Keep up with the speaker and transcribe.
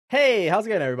Hey, how's it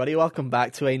going, everybody? Welcome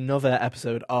back to another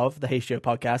episode of the Hey Show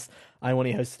podcast. I'm one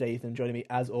of your hosts, Ethan. Joining me,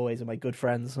 as always, are my good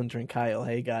friends, Hunter and Kyle.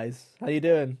 Hey, guys. How you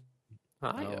doing?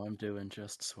 Hi. Oh, I'm doing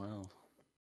just swell.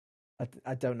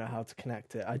 I don't know how to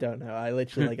connect it. I don't know. I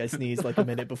literally, I sneezed a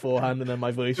minute beforehand, and then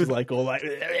my voice was all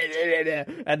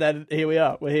and then here we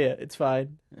are. We're here. It's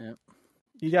fine. Yep.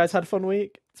 You guys had a fun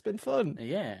week? It's been fun.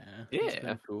 Yeah. It's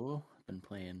been cool. I've been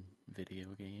playing video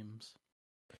games.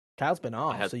 Kyle's been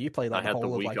off, so you played the whole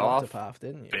of Octopath,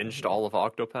 didn't you? Binged all of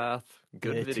Octopath.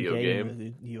 Good video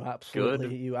game. You absolutely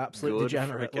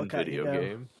degenerate. Good video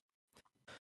game.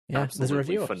 Yeah, absolutely there's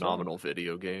a review. Phenomenal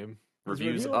video game.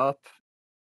 Reviews up.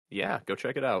 Yeah, go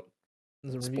check it out.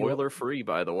 Spoiler free,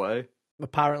 by the way.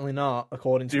 Apparently not,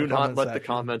 according to Do the not let section. the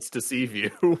comments deceive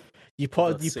you. You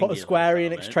put a Square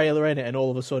Enix trailer in it, and all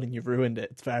of a sudden you've ruined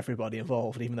it for everybody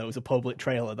involved, even though it was a public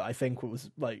trailer that I think was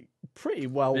pretty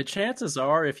well. The chances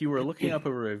are, if you were looking up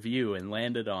a review and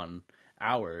landed on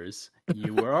ours,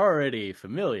 you were already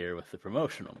familiar with the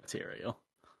promotional material.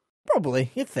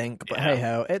 Probably, you'd think, but hey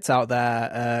ho, it's out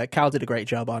there. Cal did a great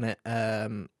job on it.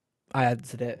 I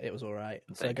edited it; it was all right.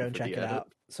 So go and check it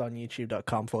out. It's on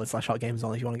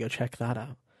youtube.com/hotgamesonly if you want to go check that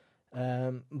out.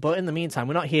 But in the meantime,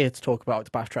 we're not here to talk about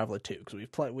Octopath Traveler 2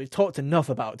 because we've talked enough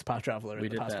about Octopath Traveler in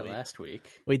the past week. We did that last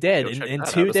week. We did in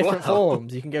two different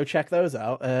forms. You can go check those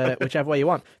out, whichever way you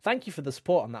want. Thank you for the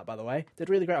support on that, by the way. Did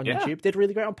really great on YouTube. Did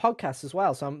really great on podcasts as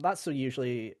well. So that's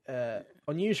usually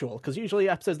unusual because usually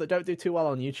episodes that don't do too well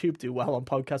on YouTube do well on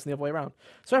podcasts and the other way around.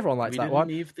 So everyone likes that one.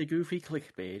 We didn't leave the goofy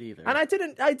clickbait either. And I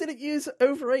didn't use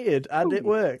overrated, and it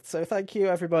worked. So thank you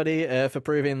everybody for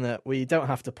proving that we don't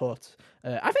have to put.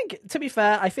 I think, to be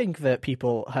fair, I think that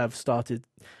people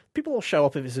will show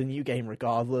up if it's a new game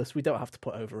regardless. We don't have to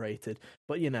put overrated.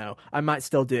 But, I might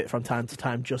still do it from time to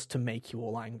time just to make you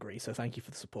all angry. So thank you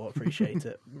for the support. Appreciate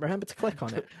it. Remember to click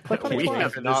on it. Click on it. We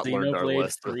have not learned our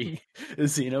lesson. The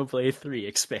Xenoblade 3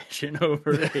 expansion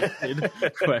overrated?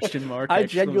 Question mark. I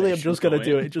genuinely am just going to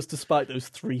do it just to spite those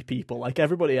three people.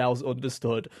 Everybody else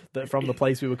understood that from the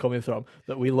place we were coming from,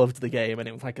 that we loved the game. And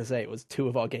it was, like I say, it was two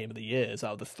of our game of the years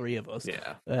out of the three of us.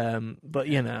 Yeah. But,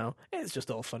 it's just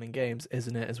all fun and games,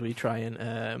 isn't it? As we try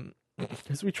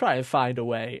and find a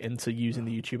way into using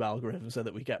the YouTube algorithm so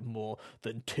that we get more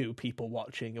than two people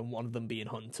watching, and one of them being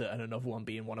Hunter and another one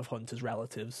being one of Hunter's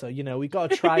relatives. So we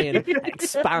got to try and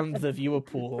expand the viewer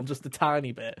pool just a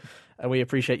tiny bit. And we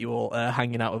appreciate you all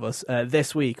hanging out with us.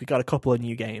 This week we got a couple of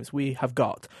new games. We have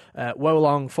got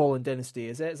Wolong Fallen Dynasty.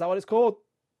 Is that what it's called?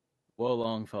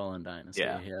 Wolong Fallen Dynasty,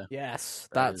 yeah. Yes,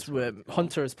 that's where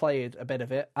Hunter has played a bit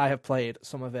of it. I have played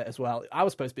some of it as well. I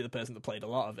was supposed to be the person that played a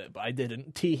lot of it, but I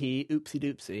didn't. Tee-hee,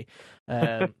 oopsie-doopsie.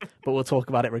 But we'll talk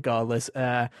about it regardless.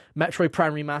 Metroid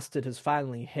Prime Remastered has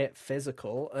finally hit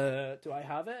physical. Do I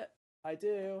have it? I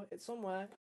do. It's somewhere.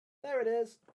 There it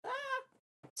is.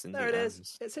 There it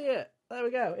is. It's here. There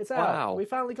we go. It's out. Wow. We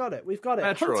finally got it. We've got it.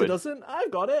 Metroid. Hunter doesn't. I've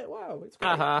got it. Wow, it's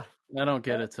great. Uh-huh. I don't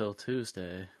get it till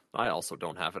Tuesday. I also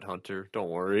don't have it, Hunter. Don't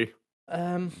worry.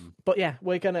 But yeah,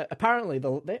 we're gonna. Apparently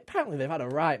they've had a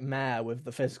right mare with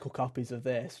the physical copies of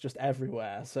this just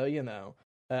everywhere. So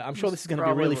I'm sure this is going to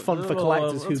be really fun for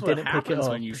collectors who didn't pick it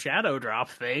up. When you shadow drop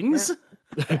things.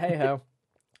 Yeah. Hey ho,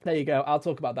 there you go. I'll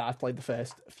talk about that. I've played the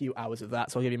first few hours of that,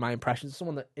 so I'll give you my impressions. As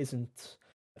someone that isn't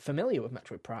familiar with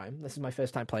Metroid Prime, this is my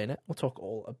first time playing it. We'll talk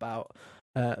all about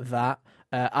that.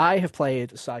 I have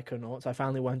played Psychonauts. I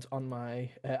finally went on my...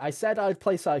 I said I'd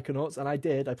play Psychonauts, and I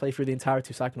did. I played through the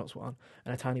entirety of Psychonauts 1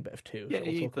 and a tiny bit of 2, so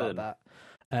we'll talk about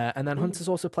that. And then Hunter's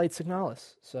also played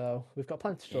Signalis, so we've got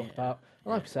plenty to talk about.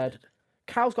 And like I said,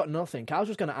 Cal's got nothing. Cal's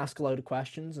just going to ask a load of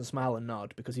questions and smile and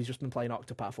nod because he's just been playing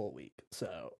Octopath all week,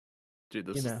 so... Dude,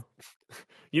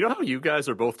 you know how you guys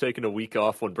are both taking a week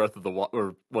off when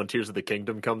when Tears of the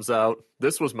Kingdom comes out?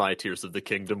 This was my Tears of the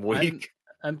Kingdom week.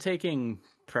 I'm taking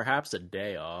perhaps a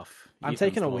day off. I'm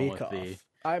taking a week off.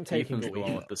 I'm taking a week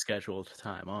with the scheduled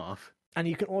time off. And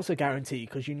you can also guarantee,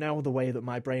 because you know the way that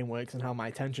my brain works and how my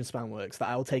attention span works, that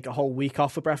I'll take a whole week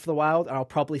off for Breath of the Wild, and I'll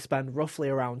probably spend roughly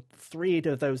around 3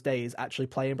 of those days actually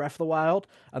playing Breath of the Wild,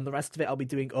 and the rest of it I'll be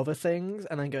doing other things,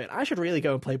 and then going, I should really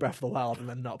go and play Breath of the Wild, and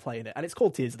then not playing it. And it's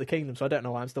called Tears of the Kingdom, so I don't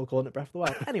know why I'm still calling it Breath of the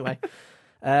Wild. Anyway,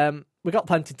 we've got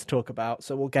plenty to talk about,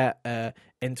 so we'll get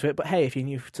into it. But hey, if you're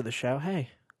new to the show,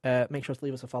 make sure to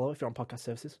leave us a follow if you're on podcast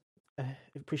services.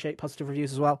 Appreciate positive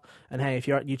reviews as well. And hey, if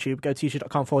you're at YouTube, go to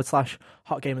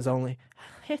youtube.com/hotgamersonly.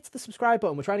 Hit the subscribe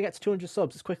button. We're trying to get to 200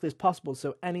 subs as quickly as possible,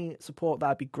 so any support,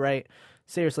 that'd be great.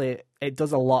 Seriously, it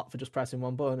does a lot for just pressing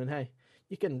one button. And hey,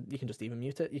 you can just even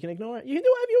mute it. You can ignore it. You can do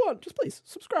whatever you want. Just please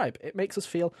subscribe. It makes us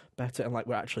feel better and like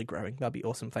we're actually growing. That'd be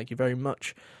awesome. Thank you very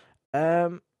much.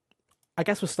 I I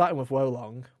guess we're starting with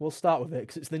Wolong. We'll start with it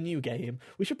because it's the new game.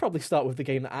 We should probably start with the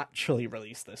game that actually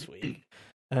released this week.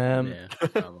 Yeah,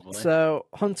 probably. So,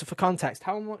 Hunter, for context,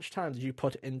 how much time did you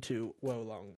put into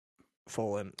Wolong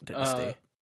Fallen Dynasty?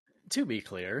 To be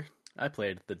clear, I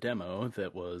played the demo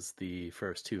that was the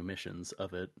first 2 missions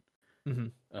of it.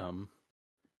 Mm-hmm.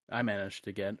 I managed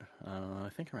to get, I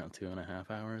think around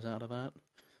 2.5 hours out of that.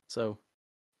 So,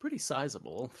 pretty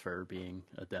sizable for being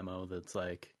a demo that's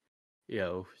like,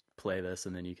 play this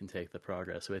and then you can take the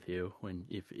progress with you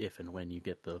if and when you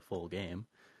get the full game.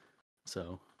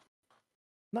 So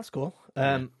that's cool.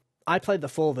 Yeah. I played the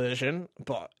full version,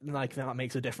 but like that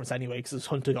makes a difference anyway because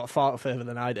Hunter got far further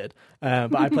than I did.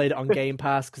 But I played it on Game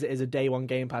Pass because it is a day one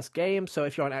Game Pass game. So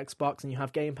if you're on Xbox and you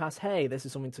have Game Pass, hey, this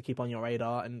is something to keep on your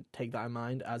radar and take that in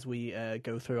mind as we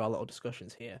go through our little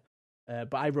discussions here.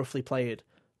 But I roughly played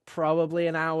probably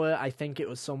an hour. I think it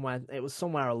was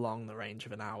somewhere along the range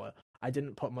of an hour. I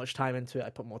didn't put much time into it. I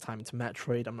put more time into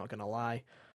Metroid, I'm not going to lie.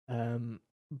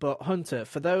 But Hunter,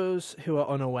 for those who are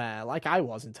unaware, like I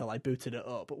was until I booted it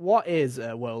up, what is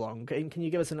Wolong? Can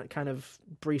you give us a kind of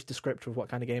brief descriptor of what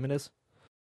kind of game it is?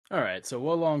 All right, so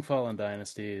Wolong Fallen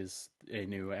Dynasty is a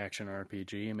new action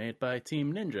RPG made by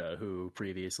Team Ninja, who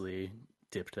previously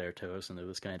dipped their toes into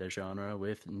this kind of genre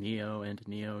with Neo and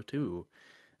Neo 2.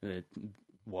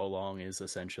 Wolong is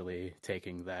essentially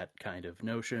taking that kind of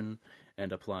notion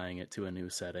and applying it to a new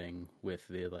setting with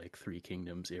the Three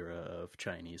Kingdoms era of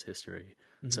Chinese history.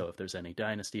 Mm-hmm. So if there's any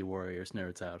Dynasty Warriors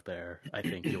nerds out there, I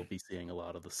think you'll be seeing a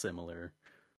lot of the similar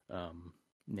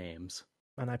names.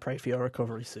 And I pray for your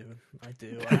recovery soon. I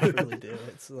do. I really do.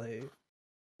 It's like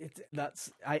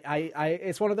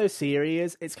it's one of those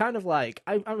series. It's kind of like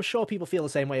I'm sure people feel the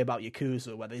same way about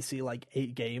Yakuza, where they see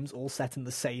 8 games all set in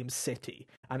the same city,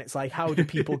 and it's like, how do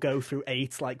people go through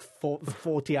 8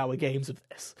 40-hour games of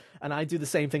this? And I do the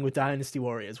same thing with Dynasty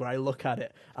Warriors, where I look at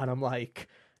it and I'm like,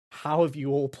 how have you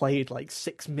all played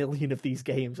 6 million of these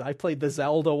games? I played the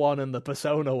Zelda one and the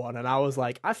Persona one, and I was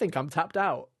like, I think I'm tapped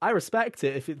out. I respect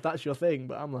it if that's your thing,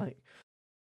 but I'm like,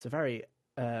 it's a very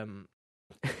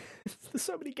there's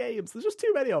so many games. There's just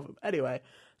too many of them. Anyway,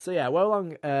 so yeah,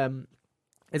 Wolong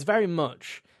is very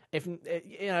much if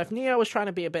Neo was trying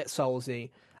to be a bit Soulsy,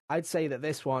 I'd say that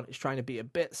this one is trying to be a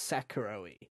bit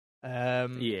Sekiro-y.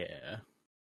 Yeah,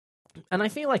 and I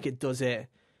feel like it does it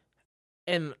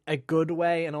in a good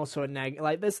way and also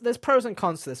a there's pros and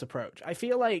cons to this approach. I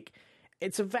feel like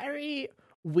it's a very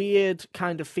weird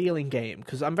kind of feeling game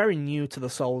because I'm very new to the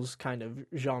Souls kind of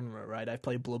genre, right? I've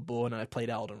played Bloodborne and I've played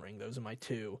Elden Ring. Those are my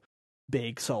 2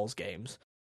 big Souls games.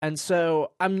 And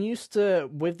so I'm used to,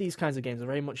 with these kinds of games, I'm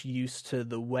very much used to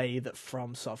the way that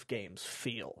FromSoft games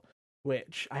feel,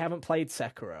 which I haven't played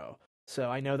Sekiro. So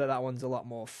I know that one's a lot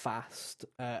more fast,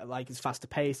 it's faster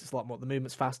paced, it's a lot more, the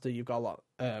movement's faster, you've got a lot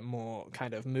more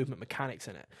kind of movement mechanics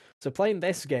in it. So playing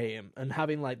this game and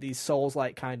having these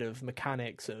Souls-like kind of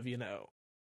mechanics of,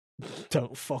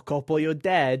 don't fuck up or you're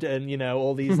dead, and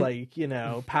all these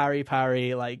parry,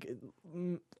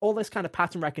 all this kind of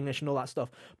pattern recognition, all that stuff,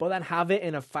 but then have it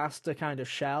in a faster kind of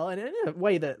shell and in a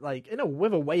way that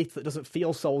with a weight that doesn't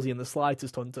feel Soulsy in the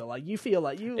slightest, Hunter. You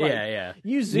feel you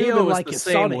zoom Neo in the it's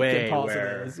same Sonic way in parts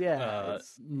where, of it. Yeah,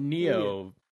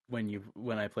 Neo weird.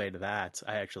 when I played that,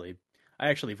 I actually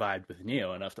vibed with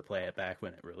Neo enough to play it back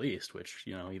when it released, which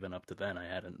even up to then I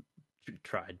hadn't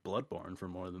tried Bloodborne for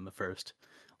more than the first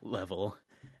level,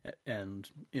 and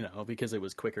because it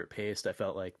was quicker paced, I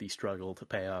felt like the struggle to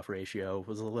payoff ratio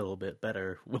was a little bit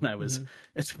better when I was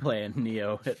playing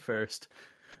Neo at first.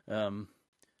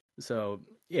 So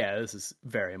yeah, this is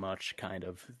very much kind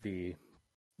of the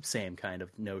same kind of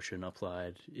notion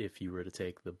applied if you were to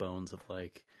take the bones of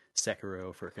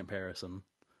Sekiro for comparison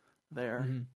there.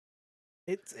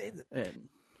 I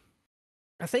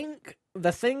think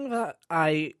the thing that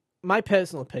my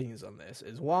personal opinions on this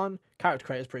is, one, character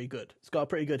creator is pretty good. It's got a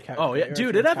pretty good character. Oh yeah,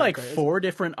 dude! It had 4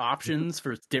 different options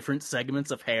for different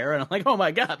segments of hair, and I'm like, oh my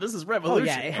god, this is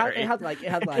revolutionary. Oh yeah, it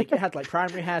had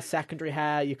primary hair, secondary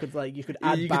hair. You could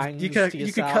add bangs. You could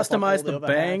customize the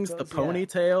bangs, the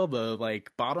ponytail, the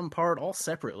bottom part, all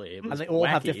separately. And they all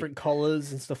have different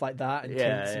colors and stuff like that, and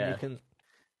tints. Yeah. And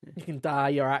you can dye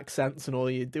your accents and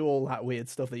you do all that weird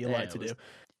stuff that you like to do.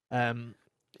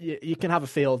 You can have a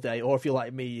field day, or if you're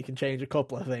like me, you can change a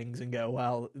couple of things and go,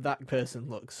 well, that person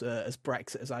looks as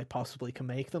Brexit as I possibly can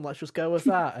make them. Let's just go with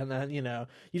that. And then, you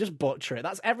just butcher it.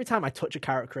 That's every time I touch a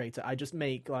character creator, I just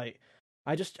make I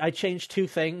change 2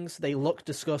 things. They look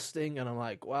disgusting, and I'm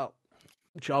like, well,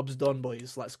 job's done,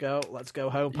 boys. Let's go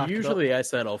home. Pack Usually I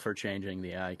settle for changing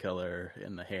the eye color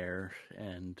in the hair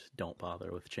and don't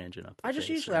bother with changing up the I'm just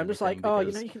face or like, anything oh,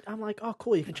 because- you can. I'm like, oh,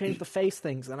 cool, you can change the face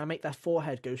things, and I make their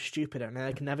forehead go stupid, and then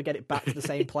I can never get it back to the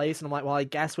same place. And I'm like, well, I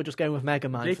guess we're just going with Mega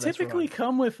Man. They for this typically run.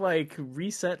 come with like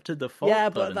reset to default. Yeah,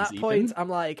 but at that buttons point, even. I'm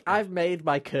like, I've made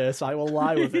my curse. I will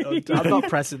lie with it. I'm not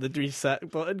pressing the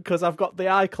reset button because I've got the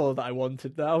eye color that I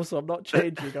wanted now, so I'm not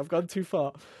changing. I've gone too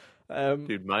far.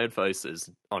 Dude, my advice is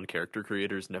on character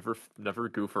creators, never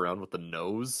goof around with the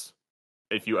nose.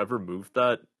 If you ever move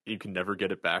that, you can never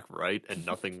get it back right, and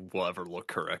nothing will ever look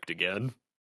correct again.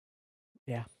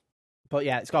 But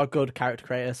yeah, it's got a good character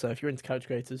creator, so if you're into character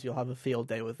creators, you'll have a field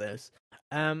day with this.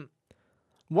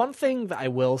 One thing that I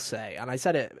will say, and I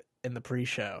said it in the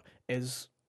pre-show, is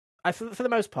for the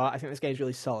most part, I think this game's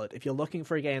really solid. If you're looking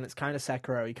for a game that's kind of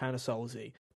Sekiro-y, kind of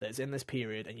Soulsy, that's in this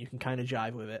period, and you can kind of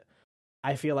jive with it,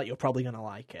 I feel like you're probably going to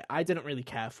like it. I didn't really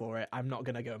care for it. I'm not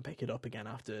going to go and pick it up again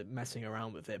after messing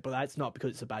around with it. But that's not because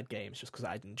it's a bad game. It's just because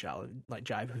I didn't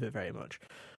jive with it very much.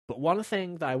 But one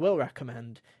thing that I will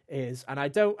recommend is, and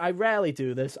I rarely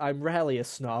do this, I'm rarely a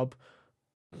snob,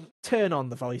 turn on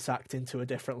the voice acting to a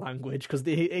different language, because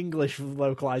the English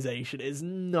localization is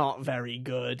not very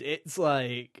good. It's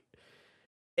like...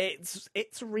 It's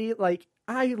real, like...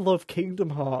 I love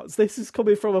Kingdom Hearts. This is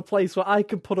coming from a place where I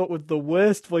can put up with the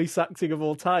worst voice acting of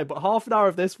all time, but half an hour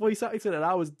of this voice acting and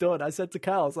I was done. I said to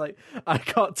Cal, I was like, I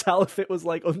can't tell if it was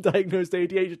like undiagnosed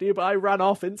ADHD, but I ran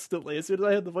off instantly. As soon as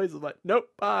I heard the voice, I was like, nope,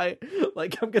 bye.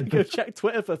 Like, I'm going to go check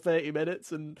Twitter for 30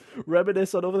 minutes and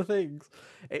reminisce on other things.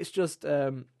 It's just,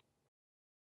 I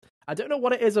don't know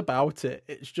what it is about it.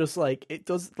 It's just like, it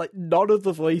does, like, none of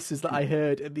the voices that I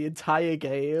heard in the entire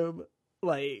game,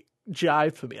 like,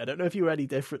 jive for me. I don't know if you were any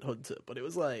different, Hunter, but it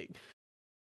was like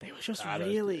they were just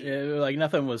really like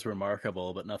nothing was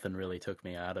remarkable, but nothing really took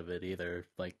me out of it either.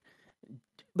 Like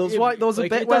there was a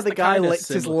bit where the guy licked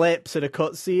his lips in a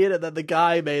cutscene, and then the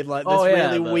guy made like this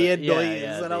really weird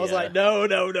noise, and I was like, no. He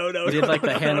did like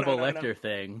the Hannibal Lecter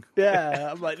thing.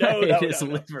 Yeah, I'm like, no. I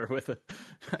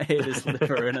ate his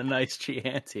liver in a nice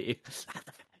Chianti.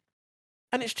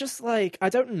 And it's just like, I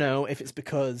don't know if it's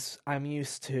because I'm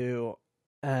used to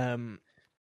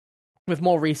with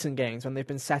more recent games when they've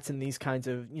been set in these kinds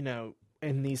of, you know,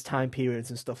 in these time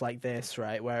periods and stuff like this,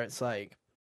 right, where it's like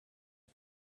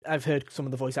I've heard some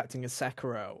of the voice acting as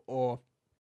Sekiro, or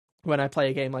when I play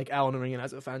a game like Elden Ring and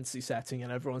has a fantasy setting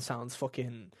and everyone sounds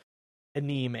fucking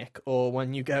anemic, or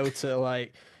when you go to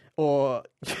like, or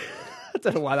I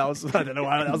don't know why that was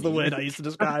the word I used to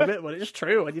describe it, but it's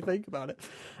true when you think about it.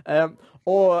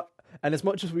 And as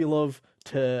much as we love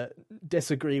to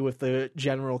disagree with the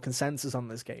general consensus on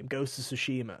this game, Ghost of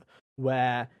Tsushima,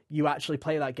 where you actually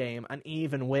play that game, and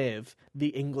even with the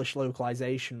English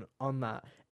localization on that,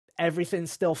 everything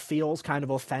still feels kind of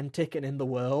authentic and in the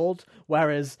world,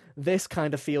 whereas this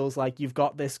kind of feels like you've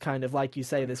got this kind of, like you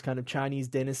say, this kind of Chinese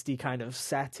dynasty kind of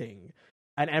setting,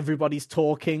 and everybody's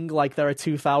talking like they're a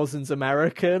 2000s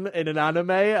American in an anime,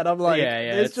 and I'm like,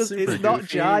 it's not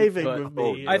jiving with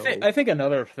me. I think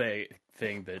another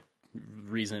thing that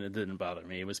reason it didn't bother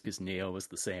me was because Neo was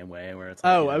the same way, where it's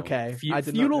like, okay.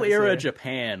 Feudal era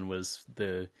Japan was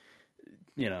the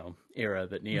era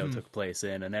that Neo took place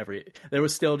in, and there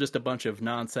was still just a bunch of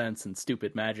nonsense and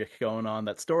stupid magic going on.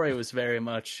 That story was very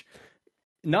much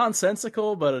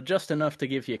nonsensical, but just enough to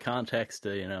give you context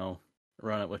to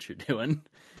run at what you're doing.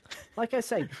 Like I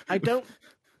say,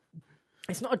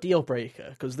 it's not a deal breaker,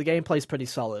 because the gameplay's pretty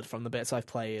solid from the bits I've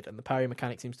played, and the parry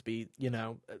mechanic seems to be,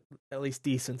 at least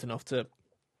decent enough to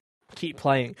keep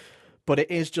playing. But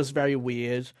it is just very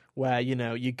weird where,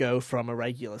 you go from a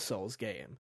regular Souls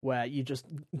game where you just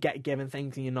get given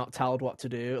things and you're not told what to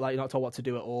do, like you're not told what to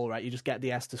do at all, right? You just get the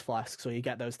Estus flasks, or you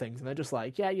get those things, and they're just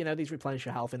like, yeah, these replenish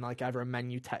your health in like either a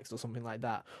menu text or something like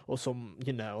that, or some,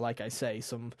 like I say,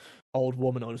 some old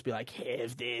woman will just be like,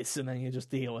 have this, and then you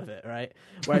just deal with it, right?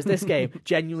 Whereas this game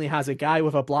genuinely has a guy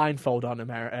with a blindfold on,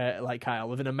 like Kyle,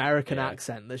 with an American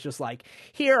accent that's just like,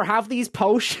 here, have these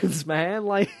potions, man.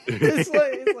 Like,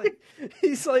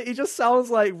 he just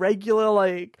sounds like regular,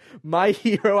 like, My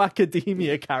Hero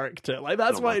Academia character. Like,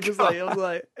 that's why it was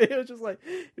just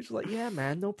like, yeah,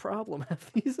 man, no problem.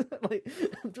 Have these. Like,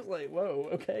 I'm just like, whoa,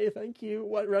 okay, thank you,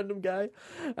 what random guy.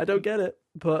 I don't get it,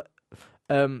 but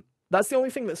that's the only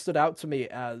thing that stood out to me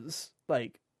as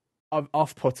like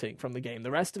off-putting from the game.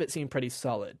 The rest of it seemed pretty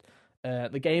solid.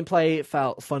 The gameplay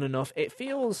felt fun enough. It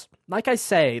feels, like I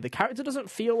say, the character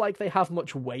doesn't feel like they have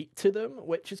much weight to them,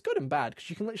 which is good and bad, because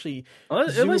you can literally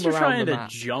zoom Unless you're around trying the to map.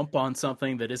 jump on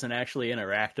something that isn't actually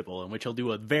interactable, in which he'll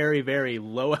do a very, very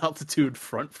low altitude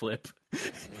front flip.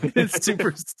 It's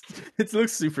super. It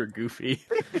looks super goofy.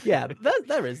 Yeah,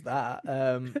 there is that.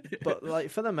 But like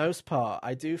for the most part,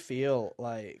 I do feel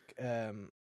like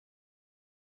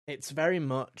it's very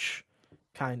much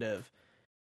kind of.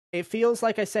 It feels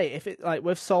like I say, if it like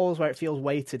with Souls where it feels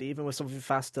weighted, even with something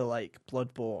faster like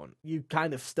Bloodborne, you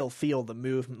kind of still feel the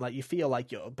movement. Like you feel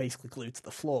like you're basically glued to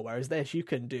the floor. Whereas this, you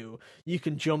can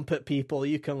jump at people,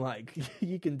 you can like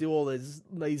you can do all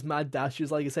these mad dashes.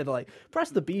 Like I said, like press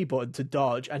the B button to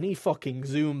dodge, and he fucking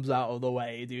zooms out of the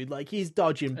way, dude. Like he's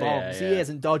dodging bombs. Yeah. He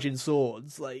isn't dodging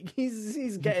swords. Like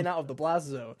he's getting out of the blast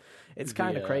zone. It's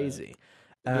kind of crazy.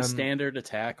 The standard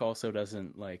attack also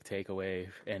doesn't like take away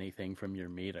anything from your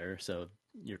meter, so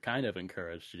you're kind of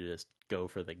encouraged to just go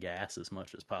for the gas as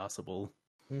much as possible.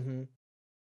 Mm-hmm.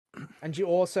 And you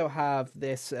also have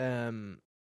this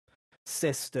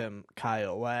system,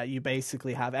 Kyle, where you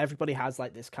basically have everybody has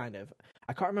like this kind of,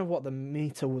 I can't remember what the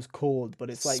meter was called,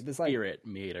 but it's like there's like spirit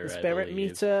meter, the spirit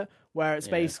meter, where it's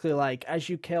basically like as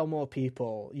you kill more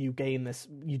people, you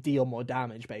deal more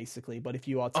damage basically. But if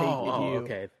you are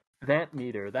okay. That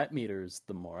meter is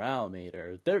the morale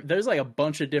meter. There's like a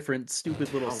bunch of different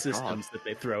stupid little systems that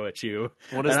they throw at you.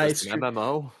 What is this, an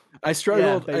MMO? I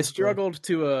struggled. Yeah, I struggled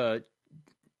to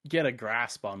get a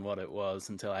grasp on what it was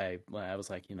until I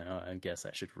was like, I guess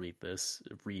I should read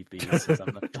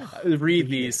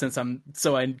these since I'm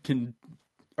so I can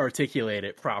articulate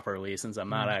it properly, since I'm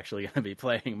not actually going to be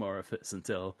playing more of this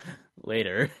until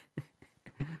later.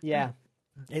 Yeah,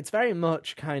 it's very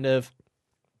much kind of.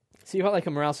 So you got like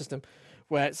a morale system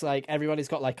where it's like everybody's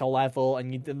got like a level,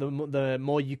 and the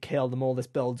more you kill, the more this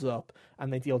builds up,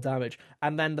 and they deal damage.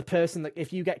 And then the person that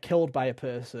if you get killed by a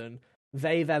person,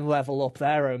 they then level up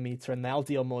their own meter and they'll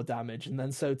deal more damage. And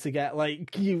then so to get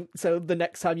like so the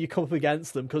next time you come up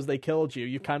against them because they killed you,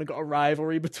 you've kind of got a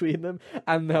rivalry between them,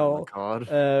 and they'll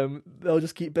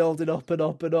just keep building up and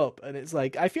up and up. And it's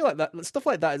like I feel like that stuff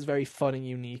like that is very fun and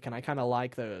unique, and I kind of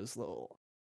like those little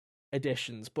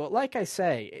additions. But like I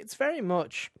say, it's very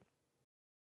much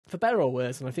for better or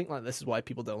worse, and I think like this is why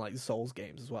people don't like Souls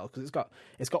games as well, because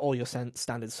it's got all your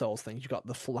standard Souls things. You've got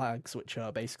the flags, which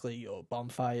are basically your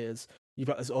bonfires.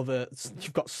 You've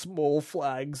got small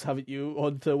flags, haven't you,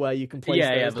 Hunter, where you can place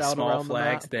those the down small around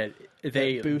flags the map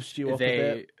that boost you up a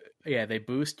bit. Yeah, they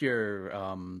boost your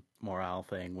morale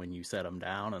thing when you set them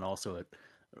down, and also it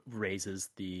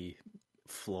raises the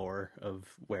floor of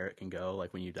where it can go.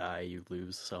 Like when you die, you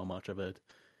lose so much of it,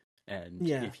 and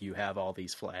if you have all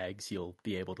these flags, you'll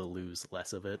be able to lose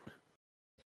less of it.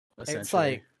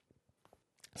 Essentially,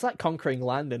 it's like conquering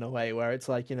land in a way, where it's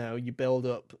like you build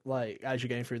up, like as you're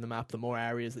going through the map, the more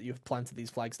areas that you've planted these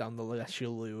flags down, the less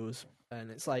you'll lose.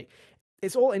 And it's like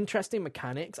it's all interesting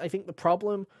mechanics. I think the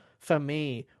problem for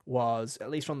me was,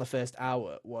 at least from the first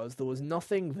hour, was there was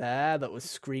nothing there that was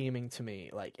screaming to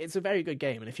me. Like, it's a very good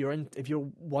game, and if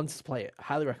you want to play it,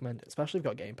 highly recommend it. Especially if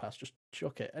you've got Game Pass, just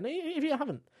chuck it. And if you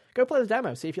haven't, go play the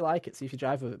demo, see if you like it, see if you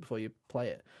drive with it before you play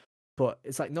it. But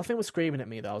it's like nothing was screaming at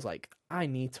me that I was like, I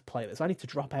need to play this. I need to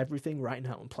drop everything right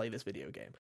now and play this video game.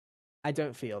 I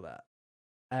don't feel that.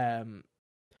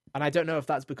 And I don't know if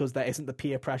that's because there isn't the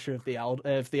peer pressure of the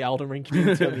Elden Ring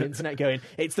community on the internet going,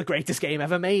 it's the greatest game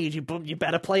ever made, you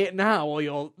better play it now or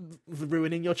you're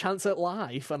ruining your chance at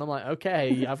life. And I'm like,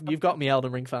 okay, you've got me,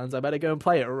 Elden Ring fans, I better go and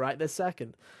play it right this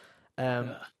second.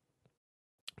 But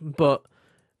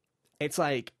it's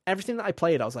like, everything that I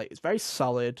played, I was like, it's very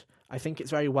solid. I think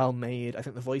it's very well made. I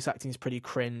think the voice acting is pretty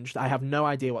cringe. I have no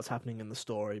idea what's happening in the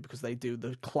story, because they do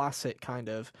the classic kind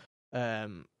of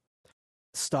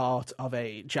start of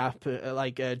a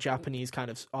Japanese kind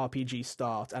of RPG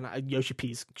start, and Yoshi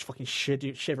P's fucking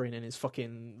shivering in his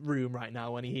fucking room right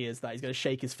now when he hears that. He's going to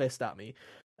shake his fist at me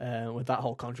with that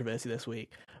whole controversy this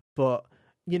week. But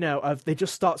they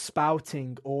just start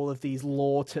spouting all of these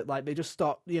lore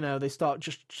they start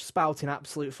just spouting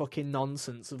absolute fucking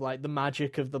nonsense of like the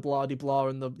magic of the blah de blah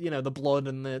and the the blood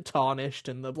and the tarnished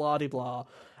and the blah de blah,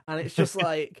 and it's just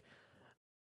like,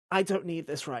 I don't need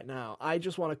this right now. I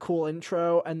just want a cool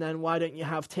intro, and then why don't you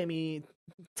have Timmy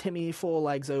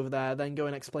Fourlegs over there, then go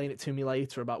and explain it to me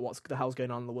later about what the hell's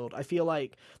going on in the world. I feel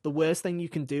like the worst thing you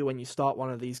can do when you start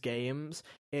one of these games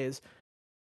is,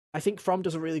 I think From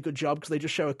does a really good job, because they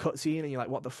just show a cutscene and you're like,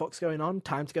 what the fuck's going on?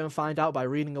 Time to go and find out by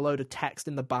reading a load of text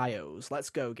in the bios. Let's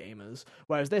go, gamers.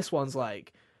 Whereas this one's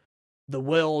like, the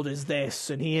world is this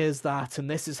and he is that and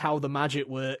this is how the magic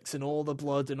works and all the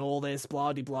blood and all this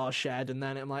blah de blah shed, and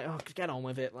then I'm like, oh, get on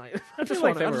with it. Like, I feel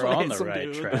like they were on the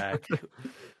right dude. track.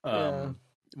 Yeah.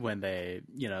 When they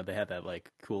had that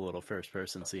like cool little first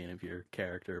person scene of your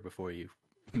character before you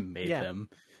made them,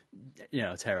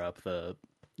 tear up the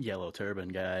yellow turban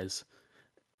guys.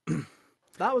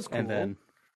 That was cool. And then,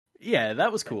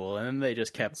 that was cool. And then they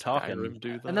just kept talking.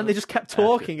 And then they just kept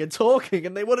talking and talking,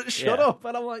 and they wouldn't shut up.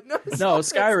 And I'm like, no,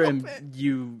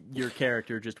 Skyrim, your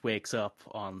character just wakes up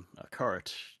on a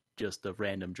cart, just a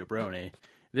random jabroni.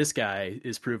 This guy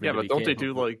is proven to be but don't they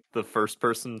capable. do like the first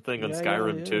person thing on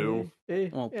Skyrim too?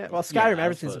 Well, Skyrim,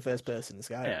 everything's the first person in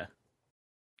Skyrim. Yeah.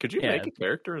 Could you make a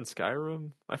character in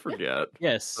Skyrim? I forget.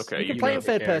 Yes. Okay. You can play in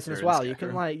third person as well. You can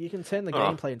turn the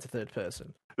gameplay into third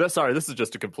person. Sorry, this is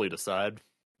just a complete aside.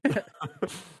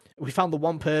 We found the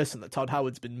one person that Todd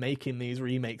Howard's been making these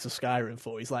remakes of Skyrim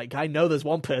for. He's like, I know there's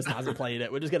one person that hasn't played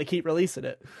it. We're just going to keep releasing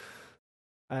it.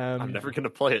 I'm never going to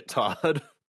play it, Todd.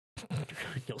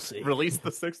 You'll see. Release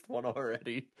the 6th one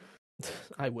already.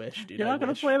 I wish, dude. You're not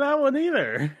going to play that one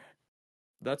either.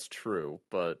 That's true,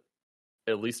 but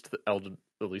at least the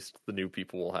new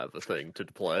people will have a thing to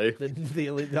play. The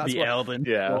Elden.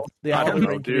 Yeah. The Elden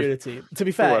Ring community. To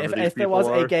be fair, if there was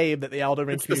a game that the Elden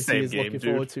Ring community is looking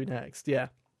forward to next, there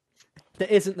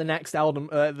isn't the next Elden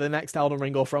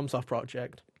Ring or FromSoft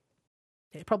project.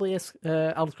 It probably is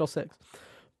Elder Scrolls 6.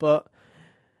 But,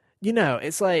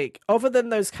 it's like, other than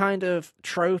those kind of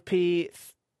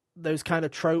tropes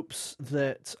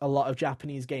that a lot of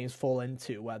Japanese games fall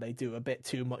into, where they do a bit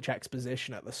too much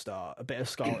exposition at the start, a bit of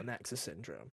Scarlet Nexus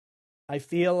syndrome, I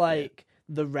feel like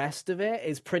the rest of it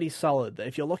is pretty solid. That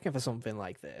if you're looking for something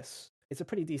like this, it's a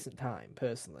pretty decent time,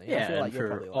 personally. Yeah, I feel like and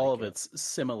for all of its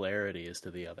similarities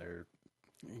to the other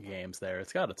games there,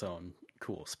 it's got its own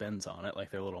cool spins on it,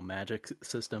 like their little magic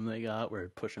system they got, where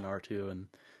pushing R2 and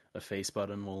a face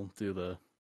button will do the...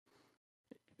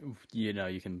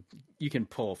 you can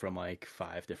pull from like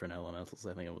 5 different elementals.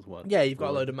 I think it was what. Yeah, you've got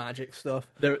a load of magic stuff.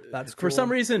 That's cool. For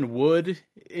some reason, wood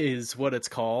is what it's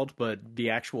called, but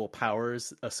the actual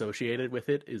powers associated with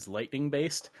it is lightning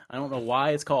based. I don't know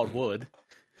why it's called wood.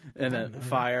 And then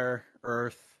fire,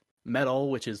 earth, metal,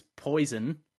 which is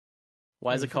poison.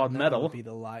 Why is it called metal? Would be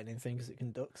the lightning thing because it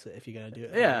conducts it. If you're going to do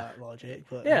it, that logic.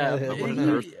 But wouldn't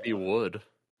earth be wood?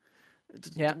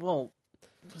 Yeah, well.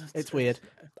 It's weird.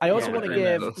 I also want to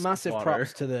give massive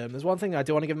props to them. There's one thing I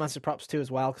do want to give massive props to as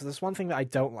well, because there's one thing that I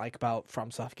don't like about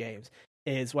FromSoft games,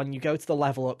 is when you go to the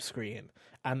level up screen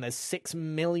and there's 6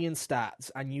 million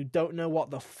stats and you don't know what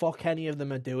the fuck any of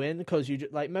them are doing, because you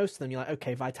like most of them, you're like,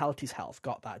 okay, vitality's health,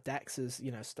 got that. Dex is,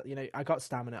 I got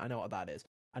stamina, I know what that is.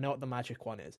 I know what the magic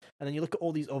one is. And then you look at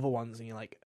all these other ones and you're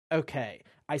like, okay,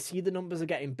 I see the numbers are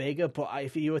getting bigger, but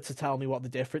if you were to tell me what the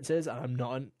difference is, and I'm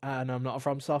not a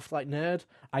FromSoft nerd,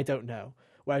 I don't know.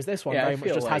 Whereas this one very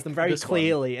much just has them very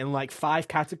clearly in like 5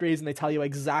 categories, and they tell you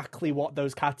exactly what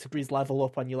those categories level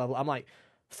up when you level. I'm like,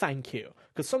 thank you,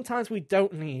 because sometimes we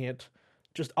don't need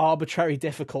just arbitrary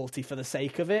difficulty for the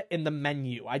sake of it in the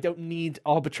menu. I don't need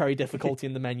arbitrary difficulty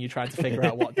in the menu trying to figure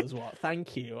out what does what.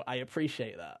 Thank you, I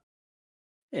appreciate that.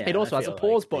 Yeah, it also has a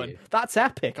pause button. That's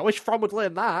epic. I wish From would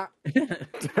learn that.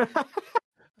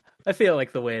 I feel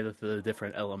like the way that the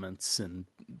different elements and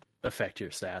affect your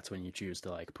stats when you choose to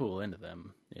like pool into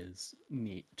them is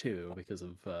neat too, because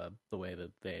of the way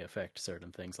that they affect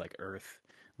certain things like earth.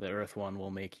 The earth one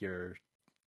will make your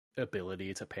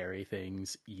ability to parry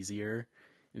things easier.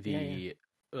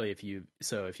 If you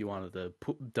wanted to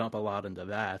dump a lot into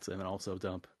that, and then also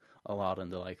dump a lot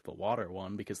into like the water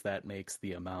one, because that makes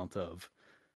the amount of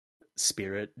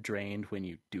spirit drained when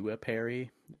you do a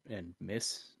parry and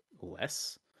miss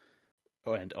less,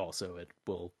 and also it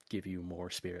will give you more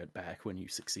spirit back when you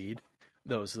succeed.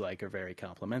 Those like are very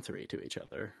complementary to each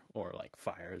other, or like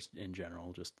fires in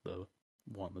general, just the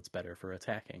one that's better for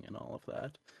attacking and all of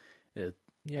that.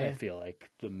 I feel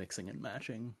like the mixing and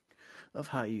matching of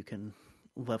how you can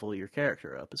level your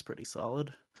character up is pretty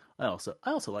solid. I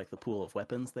also like the pool of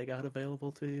weapons they got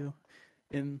available to you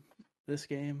in this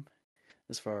game.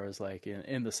 As far as like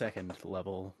in the second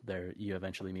level, there you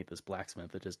eventually meet this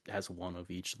blacksmith that just has one of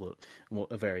each,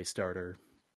 a very starter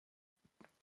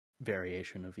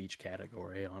variation of each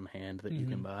category on hand that you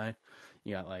can buy.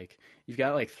 You've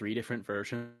got like 3 different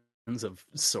versions of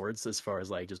swords, as far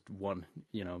as like just one,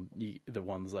 the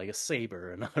one's like a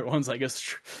saber, another one's like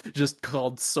just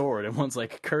called sword, and one's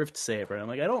like a curved saber. And I'm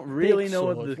like, I don't really know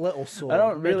what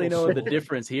the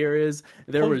difference here is.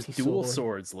 There was dual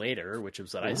swords later, which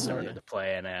was what I started to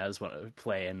play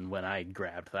when I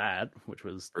grabbed that, which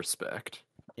was respect.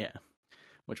 Yeah.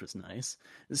 which was nice.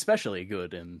 Especially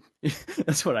good, and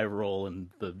that's what I roll in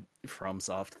the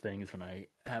FromSoft things when I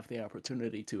have the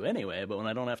opportunity to anyway. But when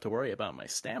I don't have to worry about my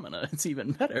stamina, it's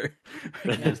even better.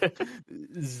 I can just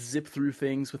zip through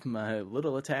things with my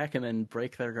little attack and then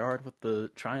break their guard with the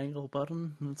triangle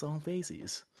button, and it's all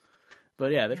daisies.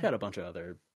 But yeah, they've got a bunch of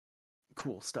other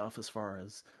cool stuff as far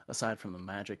as aside from the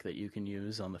magic that you can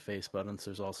use on the face buttons.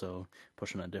 There's also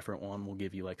pushing a different one will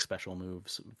give you like special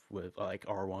moves with like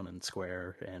R1 and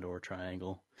square and or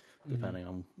triangle, depending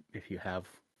on if you have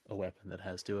a weapon that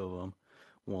has two of them.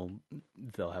 Well,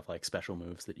 they'll have like special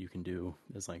moves that you can do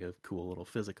as like a cool little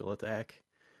physical attack,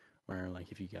 where like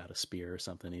if you got a spear or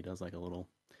something, he does like a little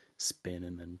spin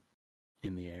and then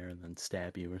in the air and then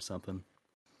stab you or something,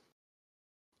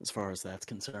 as far as that's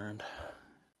concerned.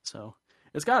 So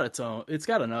it's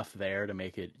got enough there to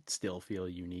make it still feel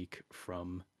unique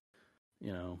from,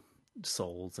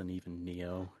 Souls and even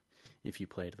Neo, if you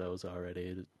played those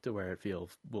already, to where it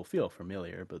will feel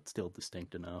familiar, but still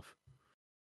distinct enough.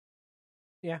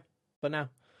 Yeah, but no,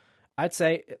 I'd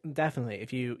say definitely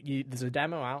if you there's a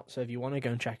demo out, so if you want to go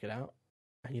and check it out,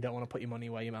 and you don't want to put your money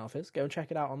where your mouth is, go and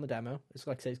check it out on the demo. It's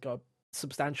like I say, it's got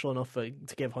substantial enough to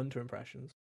give Hunter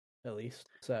impressions, at least.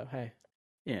 So hey,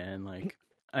 yeah, and like.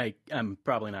 I'm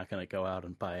probably not going to go out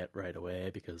and buy it right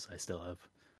away because I still have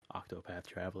Octopath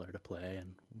Traveler to play,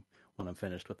 and when I'm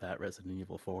finished with that, Resident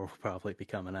Evil 4 will probably be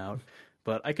coming out.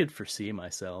 But I could foresee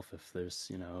myself if there's,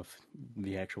 if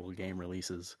the actual game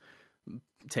releases,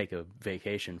 take a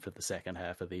vacation for the second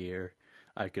half of the year,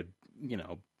 I could,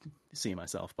 see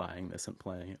myself buying this and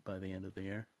playing it by the end of the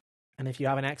year. And if you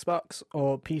have an Xbox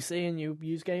or PC and you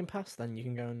use Game Pass, then you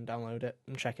can go and download it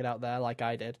and check it out there like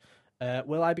I did.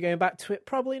 Will I be going back to it?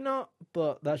 Probably not,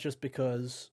 but that's just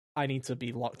because I need to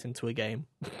be locked into a game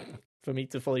for me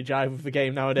to fully jive with the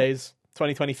game nowadays.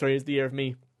 2023 is the year of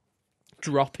me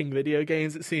dropping video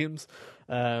games, it seems.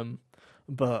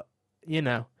 But,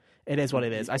 it is what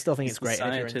it is. I still think it's great. The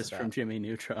scientist from Jimmy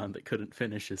Neutron that couldn't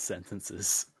finish his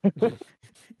sentences.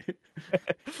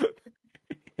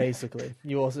 Basically,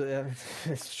 you also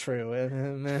it's true.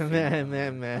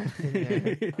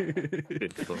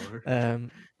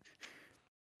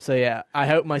 So yeah, I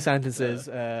hope my sentences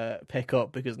pick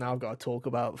up because now I've got to talk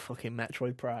about fucking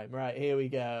Metroid Prime. Right, here we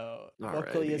go.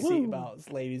 Buckle your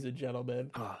seatbelts, ladies and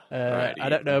gentlemen. I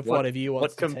don't know if one of you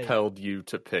wants to What compelled you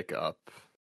to pick up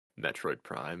Metroid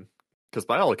Prime? Because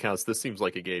by all accounts, this seems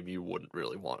like a game you wouldn't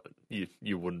really want.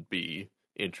 You wouldn't be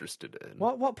interested in.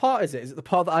 What part is it? Is it the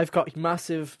part that I've got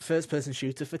massive first-person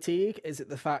shooter fatigue? Is it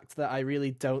the fact that I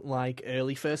really don't like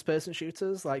early first-person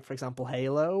shooters, like, for example,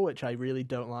 Halo, which I really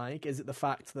don't like? Is it the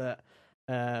fact that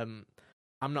I'm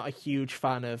not a huge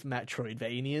fan of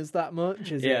Metroidvanias that much?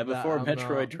 Before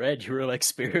Metroid Dread, you were, like,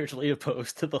 spiritually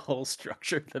opposed to the whole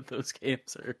structure that those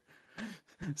games are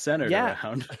centered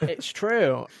around. It's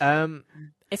true.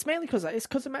 It's mainly because of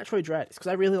Metroid Dread. It's because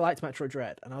I really liked Metroid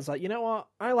Dread. And I was like, you know what?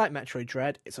 I like Metroid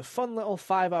Dread. It's a fun little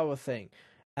 5-hour thing.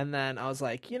 And then I was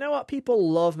like, you know what?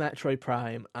 People love Metroid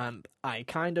Prime. And I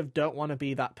kind of don't want to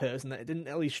be that person that didn't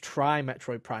at least try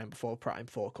Metroid Prime before Prime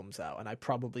 4 comes out. And I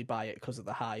probably buy it because of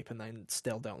the hype and then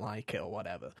still don't like it or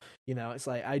whatever. It's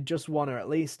like, I just want to at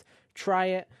least try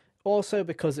it. Also,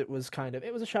 because it was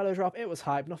a shadow drop, it was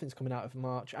hype, nothing's coming out of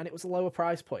March, and it was a lower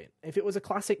price point. If it was a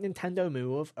classic Nintendo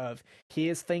move of,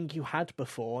 here's thing you had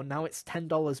before, now it's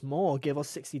 $10 more, give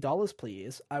us $60,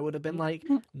 please, I would have been like,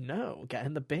 no, get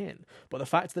in the bin. But the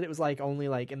fact that it was only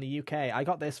in the UK, I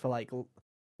got this for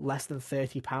less than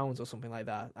 £30 or something like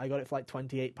that. I got it for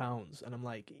 £28, and I'm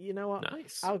like, you know what?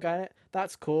 Nice. I'll get it.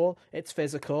 That's cool. It's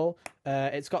physical.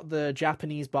 It's got the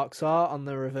Japanese box art on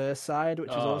the reverse side,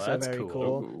 which is also very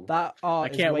cool. That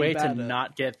art I can't wait better. to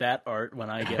not get that art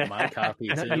when I get my copy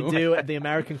too. You do. The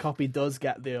American copy does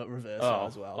get the reverse art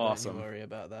as well. Awesome. Don't you worry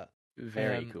about that.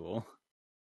 Very cool.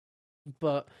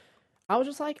 But I was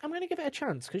just like, I'm going to give it a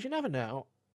chance because you never know.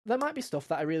 There might be stuff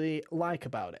that I really like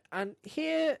about it, and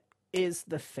here is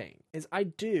the thing, is I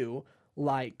do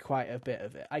like quite a bit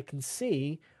of it. I can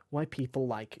see why people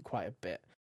like it quite a bit.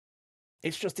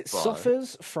 It's just it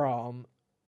suffers from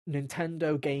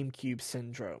Nintendo GameCube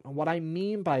syndrome. And what I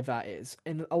mean by that is,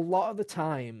 in a lot of the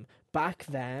time back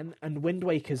then, and Wind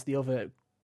Waker's the other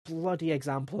bloody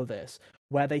example of this,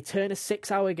 where they turn a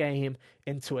 6-hour game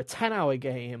into a 10-hour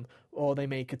game, or they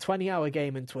make a 20-hour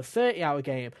game into a 30-hour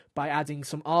game by adding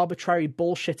some arbitrary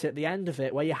bullshit at the end of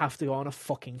it where you have to go on a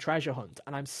fucking treasure hunt.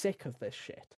 And I'm sick of this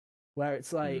shit. Where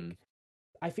it's like,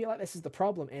 I feel like this is the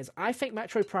problem, is I think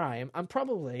Metroid Prime, I'll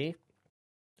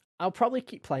probably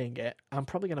keep playing it. I'm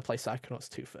probably going to play Psychonauts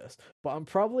 2 first. But I'm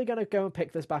probably going to go and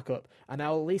pick this back up, and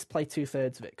I'll at least play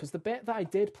 2/3 of it. Because the bit that I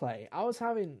did play, I was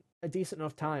having a decent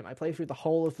enough time. I played through the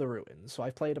whole of the ruins, so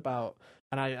I've played about,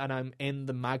 and I'm in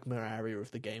the magma area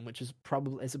of the game, which is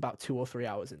probably is about 2 or 3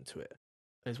 hours into it,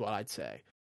 is what I'd say.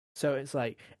 So it's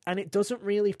like, and it doesn't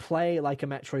really play like a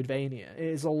Metroidvania. It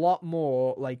is a lot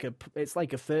more like it's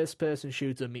like a first-person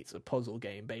shooter meets a puzzle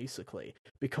game, basically,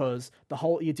 because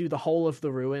you do the whole of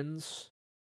the ruins.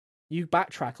 You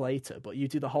backtrack later, but you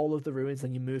do the whole of the ruins,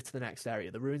 then you move to the next area.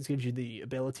 The ruins gives you the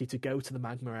ability to go to the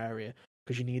magma area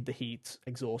because you need the heat,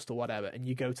 exhaust, or whatever, and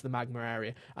you go to the magma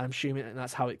area, and I'm assuming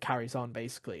that's how it carries on,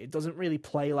 basically. It doesn't really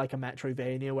play like a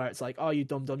Metroidvania where it's like, oh, you've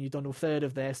done a third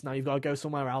of this, now you've got to go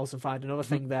somewhere else and find another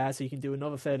thing there, so you can do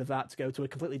another third of that to go to a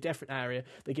completely different area.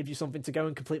 They give you something to go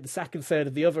and complete the second third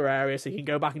of the other area, so you can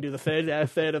go back and do the third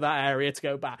of that area to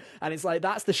go back. And it's like,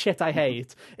 that's the shit I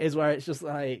hate, is where it's just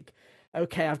like,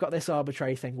 okay, I've got this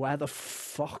arbitrary thing. Where the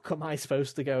fuck am I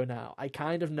supposed to go now? I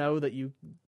kind of know that you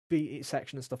beat each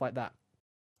section and stuff like that.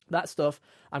 That stuff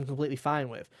I'm completely fine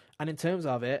with. And in terms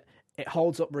of it, it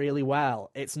holds up really well.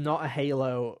 It's not a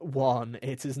Halo 1.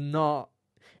 It is not...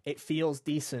 It feels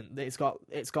decent. It's got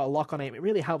a lock on aim. It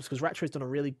really helps because Retro's done a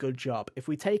really good job. If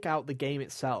we take out the game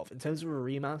itself, in terms of a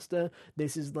remaster,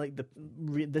 this is like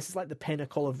the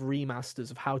pinnacle of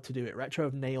remasters of how to do it. Retro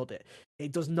have nailed it.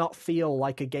 It does not feel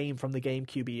like a game from the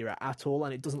GameCube era at all,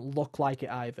 and it doesn't look like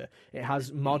it either. It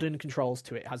has modern controls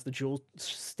to it. It has the dual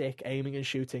stick aiming and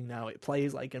shooting now. It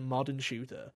plays like a modern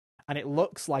shooter. And it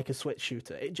looks like a Switch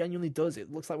shooter. It genuinely does.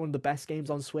 It looks like one of the best games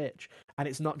on Switch. And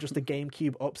it's not just a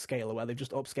GameCube upscaler where they've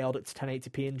just upscaled it to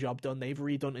 1080p and job done. They've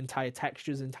redone entire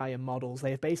textures, entire models.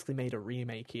 They have basically made a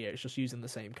remake here. It's just using the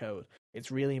same code.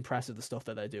 It's really impressive, the stuff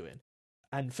that they're doing.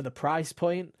 And for the price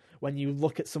point, when you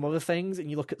look at some other things and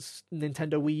you look at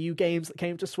Nintendo Wii U games that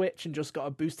came to Switch and just got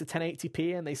a boost to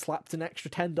 1080p and they slapped an extra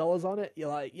 $10 on it, you're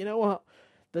like, you know what?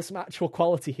 There's some actual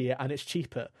quality here and it's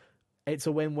cheaper. It's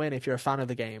a win-win if you're a fan of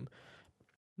the game.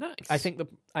 Nice. I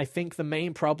think the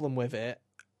main problem with it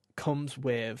comes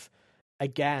with,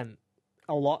 again,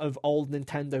 a lot of old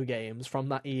Nintendo games from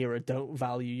that era don't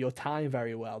value your time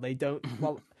very well. They don't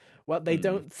they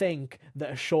don't think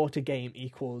that a shorter game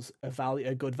equals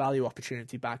a good value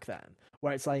opportunity back then.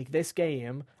 Where it's like, this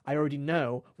game, I already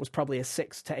know, was probably a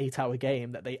 6 to 8 hour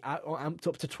game that they amped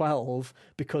up to 12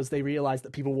 because they realized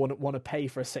that people wouldn't want to pay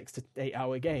for a 6 to 8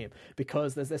 hour game.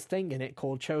 Because there's this thing in it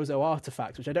called Chozo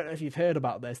Artifacts, which I don't know if you've heard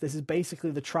about this. This is basically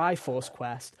the Triforce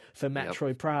quest for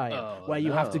Metroid Prime, where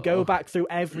you have to go back through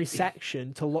every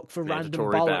section to look for random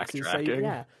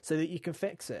bollocks so that you can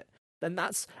fix it. Then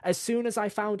that's, as soon as I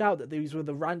found out that these were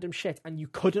the random shit and you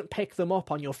couldn't pick them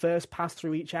up on your first pass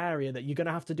through each area, that you're going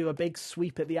to have to do a big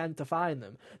sweep at the end to find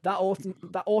them, that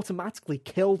automatically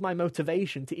killed my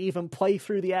motivation to even play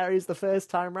through the areas the first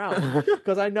time round,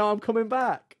 because I know I'm coming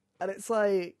back. And it's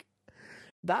like,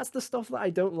 that's the stuff that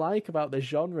I don't like about this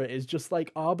genre, is just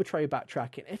like arbitrary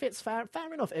backtracking. If it's fair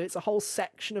enough, if it's a whole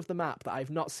section of the map that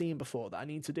I've not seen before that I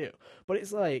need to do. But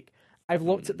it's like, I've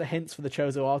looked at the hints for the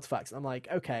Chozo artifacts, and I'm like,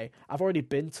 okay, I've already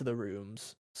been to the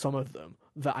rooms, some of them,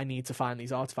 that I need to find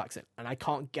these artifacts in, and I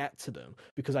can't get to them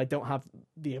because I don't have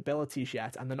the abilities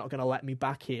yet, and they're not going to let me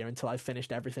back here until I've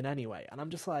finished everything anyway. And I'm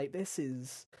just like, this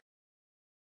is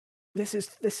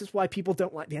why people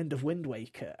don't like the end of Wind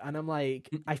Waker. And I'm like,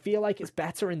 I feel like it's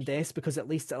better in this because at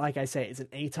least, like I say, it's an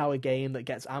 8 hour game that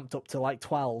gets amped up to like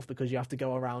 12 because you have to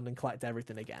go around and collect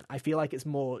everything again. I feel like it's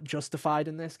more justified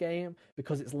in this game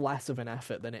because it's less of an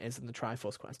effort than it is in the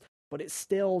Triforce quest. But it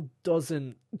still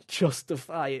doesn't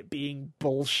justify it being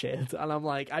bullshit. And I'm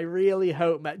like, I really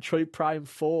hope Metroid Prime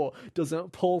 4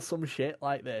 doesn't pull some shit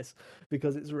like this,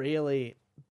 because it's really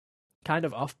kind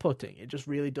of off-putting. It just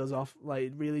really does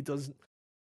it really does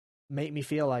make me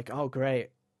feel like, oh great,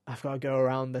 I've got to go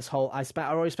around this whole... I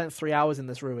already spent 3 hours in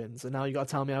this ruins, and now you got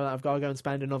to tell me I've got to go and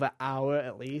spend another hour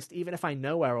at least, even if I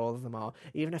know where all of them are,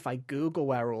 even if I Google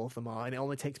where all of them are, and it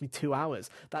only takes me 2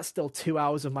 hours. That's still 2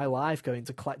 hours of my life going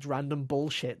to collect random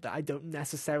bullshit that I don't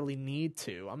necessarily need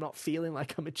to. I'm not feeling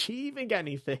like I'm achieving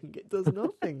anything. It does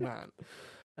nothing,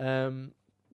 man.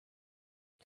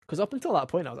 Because up until that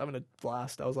point, I was having a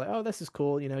blast. I was like, oh, this is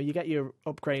cool. You know, you get your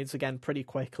upgrades again pretty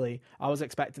quickly. I was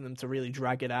expecting them to really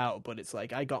drag it out, but it's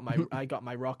like, I got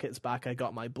my rockets back. I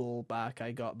got my bull back.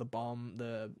 I got the bomb,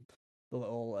 the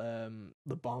little,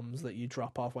 the bombs that you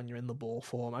drop off when you're in the bull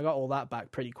form. I got all that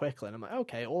back pretty quickly. And I'm like,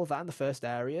 okay, all of that in the first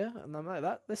area. And I'm like,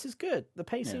 this is good. The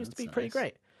pace seems to be pretty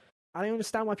great. I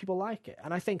understand why people like it.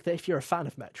 And I think that if you're a fan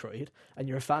of Metroid and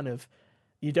you're a fan of...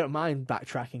 You don't mind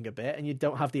backtracking a bit, and you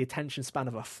don't have the attention span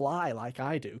of a fly like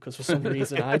I do, because for some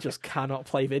reason I just cannot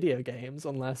play video games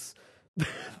unless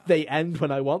they end when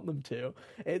I want them to.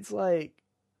 It's like,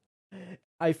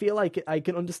 I feel like I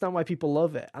can understand why people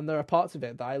love it, and there are parts of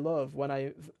it that I love. When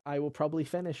I will probably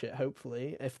finish it,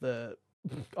 hopefully, if the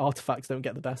artifacts don't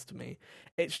get the best of me.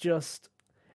 It's just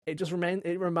it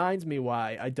reminds me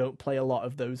why I don't play a lot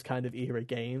of those kind of era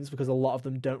games, because a lot of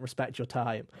them don't respect your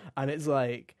time, and it's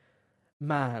like,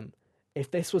 man, if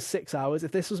this was 6 hours,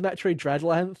 if this was Metroid Dread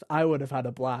length, I would have had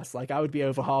a blast. Like, I would be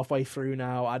over halfway through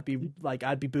now. I'd be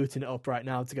booting it up right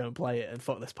now to go and play it and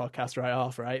fuck this podcast right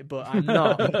off, right? But I'm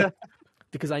not,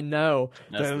 because I know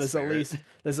That's that the spirit.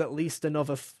 there's at least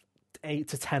another 8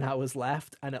 to 10 hours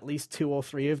left, and at least 2 or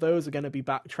 3 of those are going to be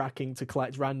backtracking to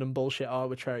collect random bullshit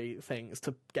arbitrary things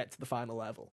to get to the final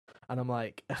level. And I'm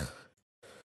like,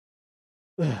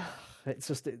 it's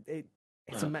just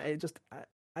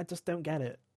I just don't get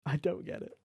it. I don't get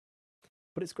it.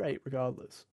 But it's great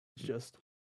regardless. It's just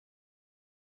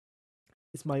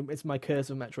it's my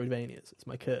curse of Metroidvanias. It's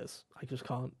my curse. I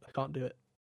can't do it.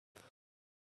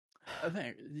 I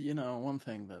think, one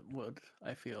thing that would,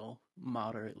 I feel,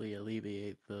 moderately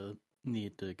alleviate the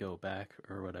need to go back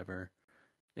or whatever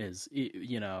is,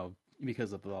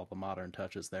 because of all the modern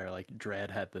touches there, like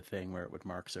Dread had the thing where it would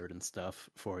mark certain stuff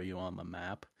for you on the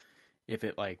map. If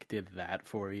it, did that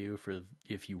for you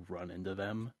if you run into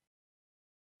them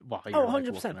while you're,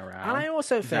 100%. looking around, And I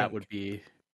also think that would be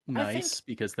nice,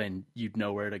 because then you'd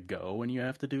know where to go when you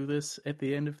have to do this at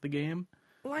the end of the game.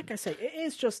 Like I say, it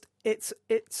is just it's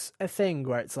a thing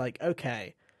where it's like,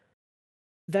 okay,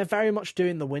 they're very much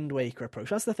doing the Wind Waker approach.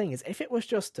 That's the thing, is if it was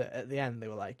just at the end they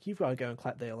were like, you've got to go and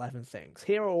collect the 11 things.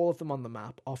 Here are all of them on the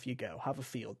map. Off you go. Have a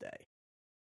field day.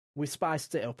 We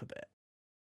spiced it up a bit.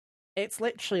 It's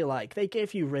literally like they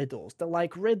give you riddles. They're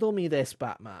like, riddle me this,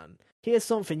 Batman. Here's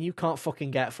something you can't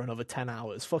fucking get for another 10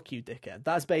 hours. Fuck you, dickhead.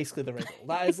 That's basically the riddle.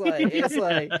 That is like, it's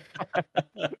like,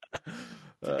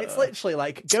 it's literally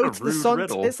like, go to the sun.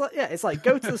 Riddle. It's like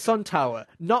go to the sun tower.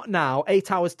 Not now.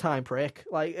 8 hours time, prick.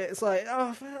 Like, it's like,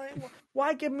 oh,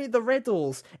 why give me the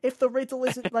riddles if the riddle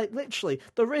isn't like literally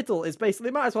the riddle is basically.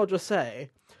 They might as well just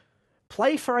say,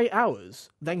 play for 8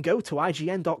 hours, then go to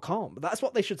IGN.com. That's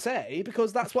what they should say,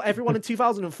 because that's what everyone in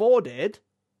 2004 did.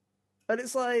 And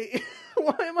it's like,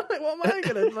 what am I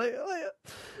gonna like?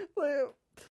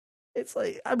 It's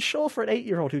like, I'm sure for an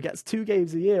 8-year-old who gets 2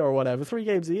 games a year or whatever, 3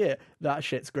 games a year, that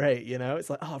shit's great, It's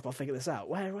like, oh, I've got to figure this out.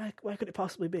 Where could it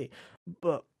possibly be?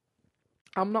 But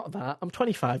I'm not that. I'm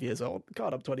 25 years old.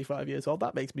 God, I'm 25 years old.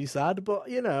 That makes me sad. But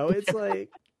it's like,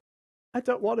 I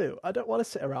don't want to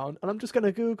sit around, and I'm just going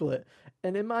to Google it.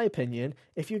 And in my opinion,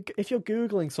 if you're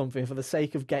Googling something for the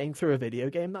sake of getting through a video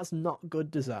game, that's not good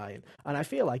design. And I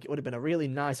feel like it would have been a really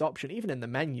nice option, even in the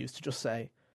menus, to just say,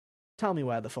 tell me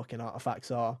where the fucking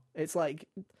artifacts are. It's like,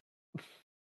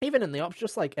 even in the option,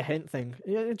 just like a hint thing.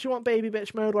 Do you want baby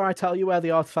bitch mode where I tell you where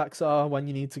the artifacts are when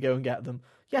you need to go and get them?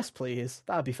 Yes, please.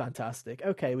 That'd be fantastic.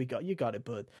 Okay, you got it,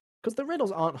 bud. Because the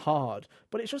riddles aren't hard,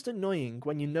 but it's just annoying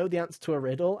when you know the answer to a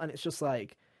riddle, and it's just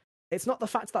like, it's not the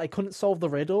fact that I couldn't solve the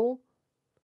riddle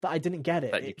that I didn't get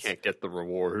it. That you can't get the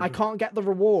reward. I can't get the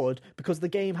reward because the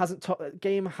game hasn't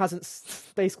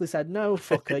basically said, no,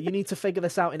 fucker, you need to figure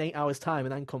this out in 8 hours' time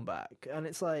and then come back. And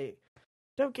it's like,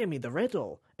 don't give me the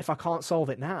riddle if I can't solve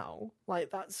it now.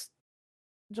 Like, that's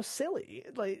just silly.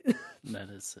 Like, that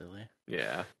is silly.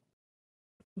 Yeah.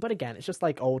 But again, it's just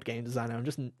like old game design. I'm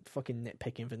just fucking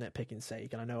nitpicking for nitpicking's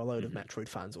sake, and I know a load of Metroid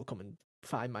fans will come and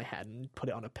find my head and put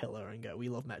it on a pillar and go, we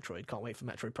love Metroid, can't wait for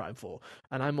Metroid Prime 4.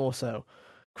 And I'm also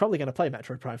probably going to play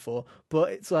Metroid Prime 4,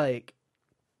 but it's like,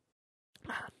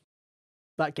 man,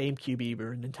 that GameCube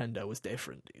era and Nintendo was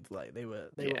different, dude. Like, they were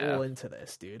all into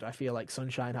this, dude. I feel like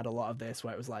Sunshine had a lot of this,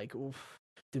 where it was like, oof,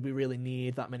 did we really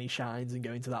need that many shines and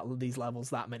going to these levels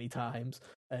that many times?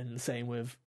 And the same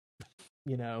with,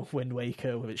 Wind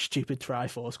Waker with its stupid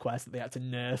Triforce quest that they had to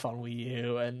nerf on Wii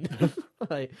U, and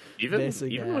like even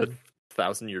with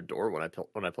Thousand Year Door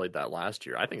when I played that last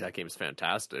year, I think that game's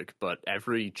fantastic. But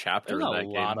every chapter There's in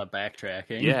that a lot of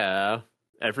backtracking. Yeah,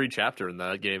 every chapter in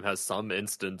that game has some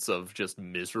instance of just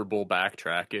miserable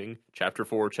backtracking. Chapter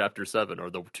 4, Chapter 7 are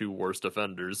the 2 worst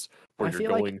offenders, where you're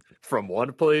going from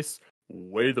one place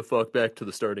way the fuck back to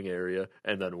the starting area,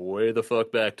 and then way the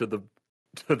fuck back to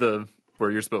the where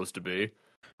you're supposed to be.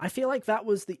 I feel like that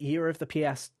was the era of the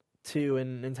PS2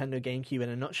 and Nintendo GameCube in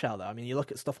a nutshell, though. I mean, you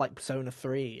look at stuff like Persona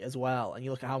 3 as well, and you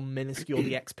look at how minuscule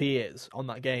the XP is on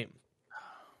that game,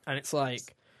 and it's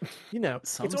like,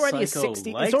 it's already a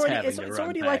 60. It's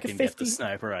already like a 50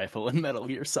 sniper rifle in Metal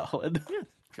Gear Solid. Yeah.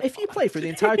 If you play through the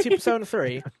entirety of Persona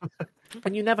 3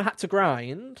 and you never had to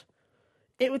grind,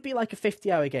 it would be like a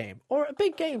 50-hour game, or a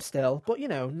big game still, but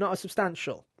not as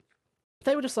substantial.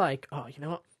 They were just like, oh, you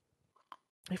know what?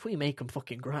 if we make them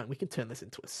fucking grind, we can turn this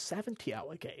into a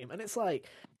 70-hour game. And it's like,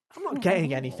 I'm not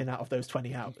getting anything out of those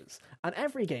 20 hours. And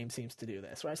every game seems to do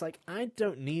this, where it's like, I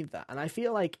don't need that. And I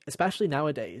feel like, especially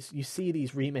nowadays, you see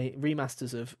these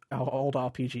remasters of old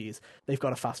RPGs, they've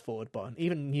got a fast forward button.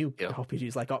 Even new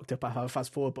RPGs like Octopath have a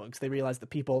fast forward button because they realize that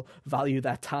people value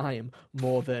their time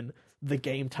more than the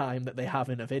game time that they have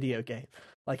in a video game.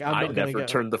 Like, I never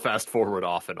turned the fast forward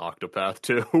off in Octopath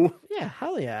 2. Yeah,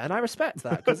 hell yeah. And I respect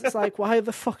that, because it's like, why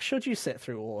the fuck should you sit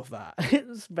through all of that?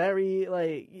 It's very,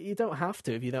 like, you don't have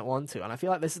to if you don't want to. And I feel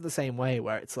like this is the same way,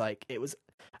 where it's like,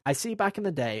 I see back in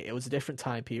the day, it was a different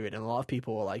time period, and a lot of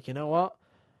people were like, you know what?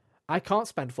 I can't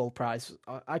spend full price.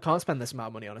 I can't spend this amount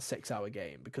of money on a 6-hour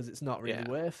game because it's not really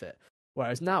worth it.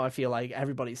 Whereas now I feel like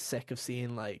everybody's sick of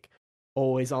seeing, like,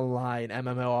 always online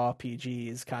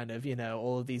MMORPGs, kind of, you know,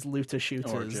 all of these looter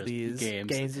shooters, these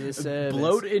games as a service.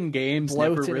 Bloat in games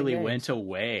never really went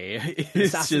away.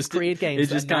 It's Assassin's Creed games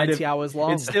that are 90 hours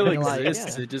long. It still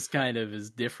exists. It just kind of is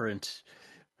different,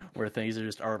 where things are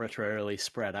just arbitrarily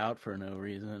spread out for no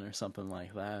reason or something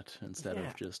like that, instead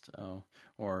of just,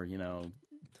 or, you know,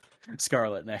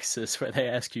 Scarlet Nexus, where they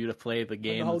ask you to play the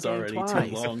game that's already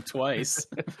too long twice.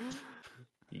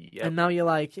 And now you're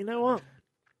like, you know what?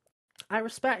 I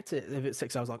respect it if it's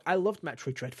 6 hours long. I loved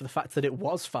Metroid Dread for the fact that it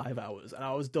was 5 hours, and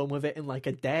I was done with it in like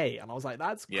a day. And I was like,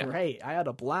 that's great. I had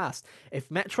a blast. If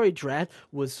Metroid Dread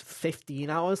was 15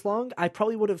 hours long, I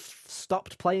probably would have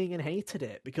stopped playing and hated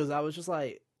it, because I was just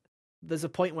like, there's a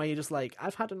point where you're just like,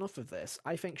 I've had enough of this.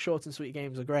 I think short and sweet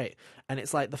games are great. And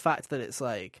it's like the fact that it's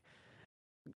like,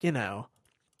 you know,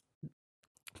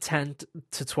 10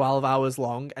 to 12 hours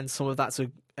long, and some of that's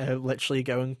literally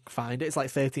go and find it. It's like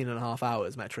 13 and a half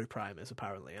hours Metroid Prime is,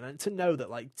 apparently. And to know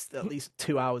that like at least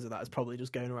 2 hours of that is probably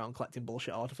just going around collecting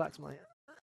bullshit artifacts, I'm like,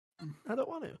 I don't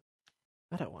want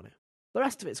to. The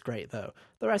rest of it's great, though.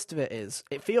 The rest of it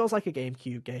feels like a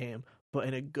GameCube game, but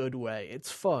in a good way.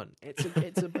 It's fun.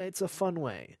 It's a fun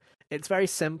way. It's very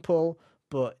simple,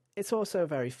 but it's also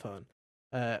very fun.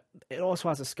 It also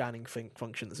has a scanning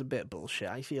function that's a bit bullshit.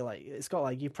 I feel like it's got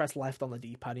like, you press left on the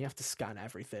D-pad and you have to scan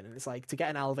everything, and it's like, to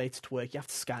get an elevator to work you have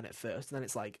to scan it first, and then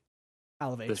it's like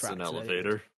elevator activated. An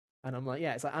elevator. And I'm like,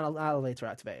 yeah, it's like an elevator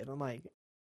activated. I'm like,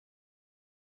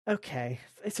 okay,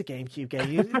 it's a GameCube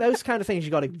game. Those kind of things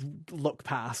you got to look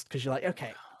past, because you're like,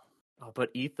 okay. Oh, but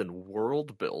Ethan,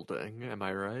 world building, am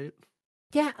I right?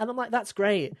 Yeah, and I'm like, that's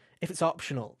great if it's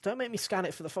optional. Don't make me scan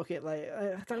it for the fucking, like,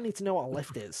 I don't need to know what a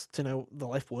lift is to know the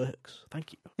lift works.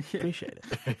 Thank you. Appreciate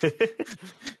it.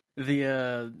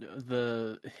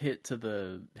 The hit to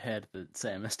the head that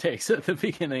Samus takes at the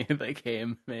beginning of the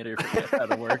game made her forget how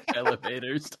to work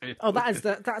elevators. Oh,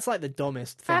 that's like the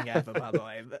dumbest thing ever, by the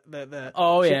way.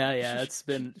 It's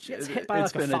been, she gets hit by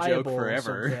like a joke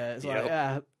forever. It's like,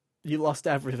 yeah, you lost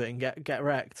everything. Get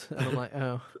wrecked. And I'm like,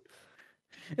 oh.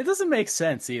 It doesn't make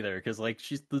sense either, because like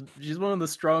she's one of the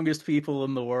strongest people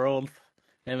in the world,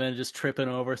 and then just tripping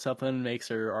over something makes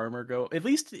her armor go. At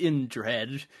least in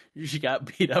Dread, she got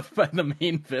beat up by the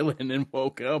main villain and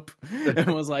woke up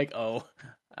and was like, "Oh,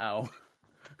 ow."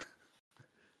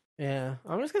 Yeah,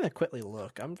 I'm just gonna quickly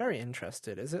look. I'm very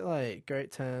interested. Is it like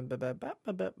Great 10?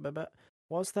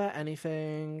 Was there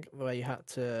anything where you had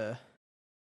to?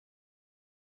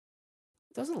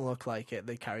 Doesn't look like it.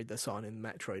 They carried this on in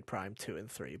Metroid Prime 2 and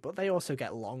 3, but they also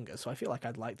get longer, so I feel like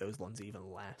I'd like those ones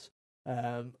even less.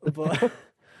 But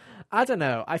I don't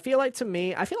know. I feel like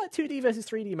 2D versus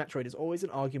 3D Metroid is always an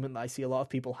argument that I see a lot of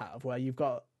people have, where you've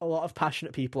got a lot of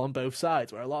passionate people on both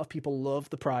sides, where a lot of people love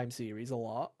the Prime series a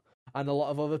lot, and a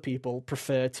lot of other people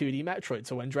prefer 2D Metroid.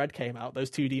 So when Dread came out,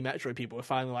 those 2D Metroid people were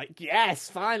finally like, yes,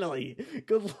 finally!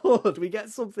 Good lord, we get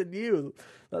something new.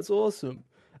 That's awesome.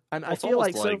 And I feel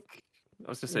like so... I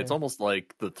was gonna say, it's almost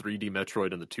like the 3D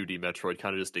Metroid and the 2D Metroid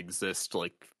kind of just exist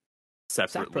like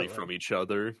separately from each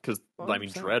other, because I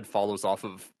mean, Dread follows off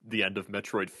of the end of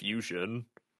Metroid Fusion.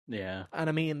 Yeah, and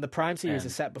I mean, the Prime series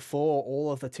is set before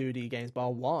all of the 2D games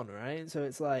bar 1, right? So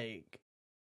it's like,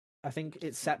 I think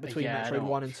it's set between Metroid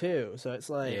 1 and 2. So it's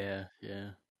like, yeah,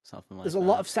 something like. There's a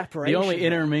lot of separation. The only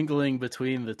intermingling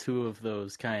between the two of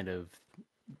those kind of,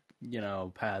 you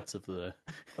know, paths of the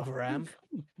other M.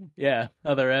 Yeah,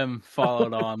 other M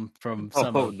followed on from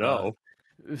some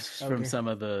some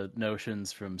of the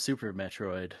notions from Super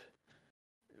Metroid,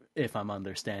 if I'm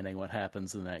understanding what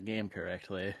happens in that game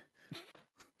correctly.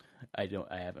 I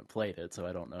haven't played it, so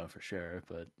I don't know for sure,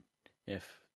 but if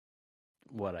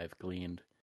what I've gleaned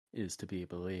is to be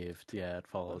believed, yeah, it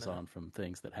follows on from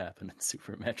things that happen in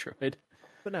Super Metroid.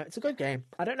 But no, it's a good game.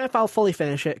 I don't know if I'll fully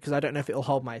finish it, because I don't know if it'll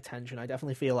hold my attention. I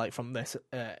definitely feel like from this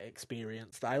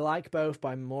experience that I like both, but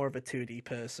I'm more of a 2D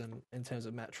person in terms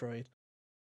of Metroid.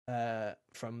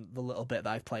 from the little bit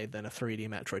that I've played than a 3D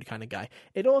Metroid kind of guy.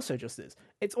 It also just is.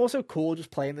 It's also cool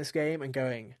just playing this game and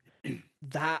going,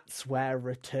 that's where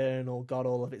Returnal got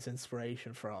all of its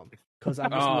inspiration from. Because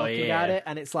I'm just looking at it,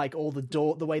 and it's like all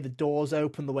the way the doors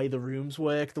open, the way the rooms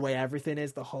work, the way everything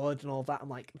is, the HUD and all that. I'm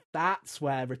like, that's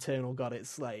where Returnal got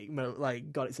its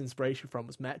got its inspiration from,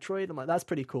 was Metroid. I'm like, that's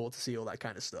pretty cool to see all that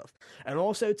kind of stuff, and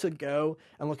also to go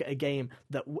and look at a game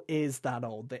that is that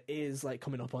old, that is like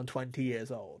coming up on 20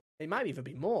 years old. It might even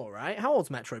be more, right? How old's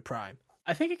Metroid Prime?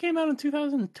 I think it came out in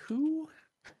 2002.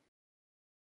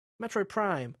 Metroid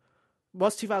Prime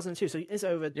was 2002, so it's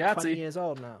over 20 years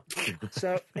old now.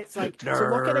 So it's like, to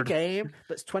look at a game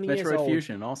that's 20 years old. Metroid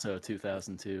Fusion, also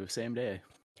 2002, same day.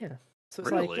 Yeah. So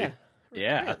it's really? like,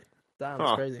 yeah. Really? Damn,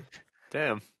 that's crazy.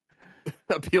 Damn.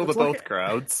 Appeal to both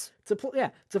crowds. To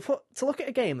look at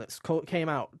a game that's came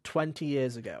out 20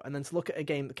 years ago, and then to look at a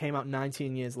game that came out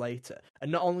 19 years later,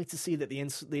 and not only to see that the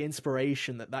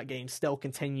inspiration that game still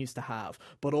continues to have,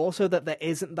 but also that there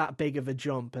isn't that big of a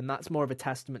jump, and that's more of a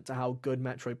testament to how good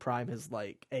Metroid Prime has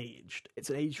like aged.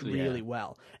 It's aged really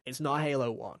well. It's not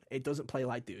Halo 1. It doesn't play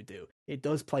like doo-doo. It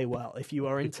does play well. If you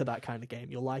are into that kind of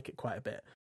game, you'll like it quite a bit.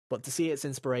 But to see its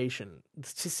inspiration,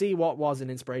 to see what was an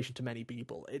inspiration to many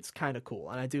people, it's kind of cool,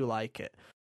 and I do like it.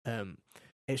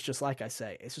 It's just like I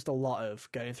say, it's just a lot of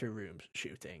going through rooms,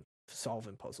 shooting,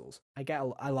 solving puzzles.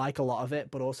 I like a lot of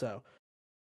it, but also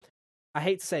I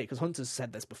hate to say it because Hunter's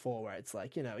said this before, where it's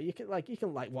like, you know, you can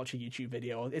watch a YouTube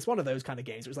video. It's one of those kind of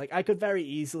games where it's like I could very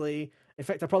easily, in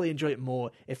fact, I probably enjoy it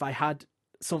more if I had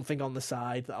something on the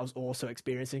side that I was also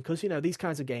experiencing, because, you know, these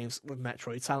kinds of games with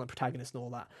Metroid, silent protagonist and all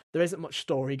that, there isn't much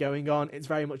story going on. It's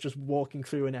very much just walking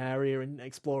through an area and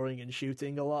exploring and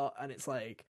shooting a lot, and it's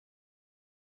like,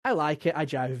 I like it, I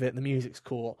jive with it, the music's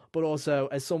cool, but also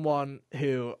as someone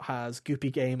who has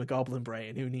goopy gamer goblin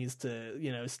brain who needs to,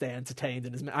 you know, stay entertained,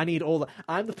 and I need all the,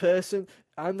 I'm the person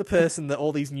that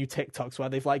all these new TikToks where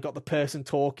they've like got the person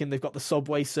talking, they've got the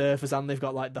Subway Surfers, and they've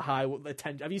got like the high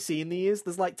attention. Have you seen these?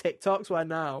 There's like TikToks where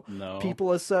now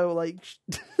people are so like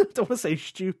I don't want to say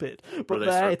stupid, but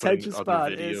their attention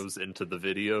span videos into the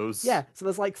videos. Yeah, so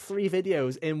there's like 3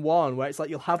 videos in one where it's like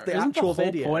you'll have the actual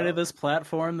video. The whole point of this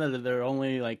platform that they're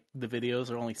only like the videos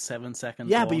are only 7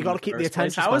 seconds. Yeah, but you got to keep the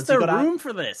attention span. How is there room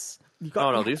for this?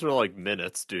 No, these are like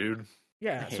minutes, dude.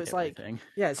 Yeah, so it's like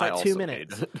it's like 2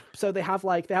 minutes. So they have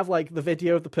like the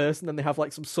video of the person, then they have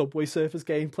like some Subway Surfers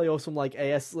gameplay or some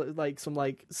like some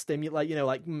like stimulate, you know,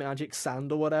 like magic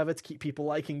sand or whatever to keep people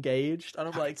like engaged. And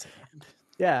I'm like,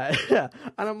 yeah,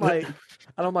 and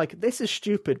I'm like, this is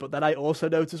stupid. But then I also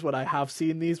notice when I have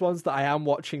seen these ones that I am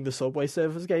watching the Subway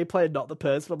Surfers gameplay and not the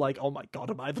person. I'm like, oh my god,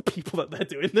 am I the people that they're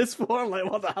doing this for? I'm like,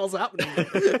 what the hell's happening?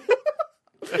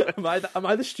 Am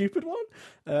I the stupid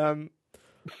one?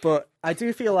 But I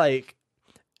do feel like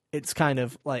it's kind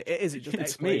of like, it isn't just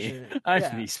exploration. Me.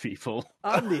 I'm these people.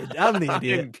 I'm the idiot. I'm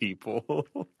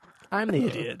the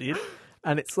idiot, dude.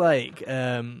 And it's like,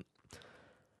 I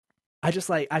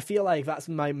feel like that's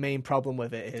my main problem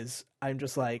with it is I'm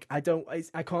just like, I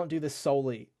can't do this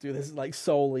solely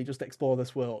just explore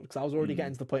this world, because I was already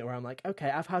getting to the point where I'm like,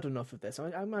 okay, I've had enough of this.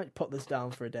 I might put this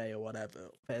down for a day or whatever,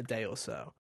 for a day or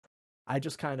so. I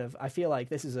feel like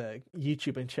this is a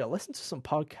YouTube and chill. Listen to some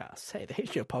podcasts. Hey, the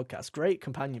HBO podcast, great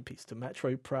companion piece to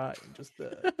Metroid Prime.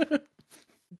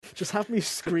 Just have me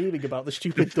screaming about the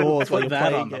stupid doors while you're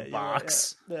playing on the it.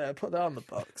 box. Yeah, put that on the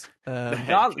box.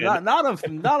 Not of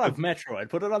Metroid.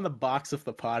 Put it on the box of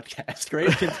the podcast.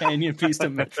 Great companion piece to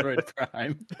Metroid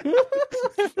Prime.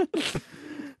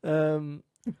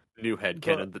 New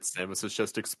headcanon that Samus is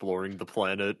just exploring the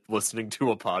planet, listening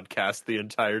to a podcast the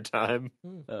entire time.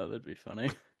 Oh, that'd be funny.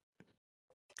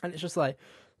 And it's just like,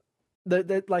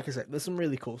 like I said, there's some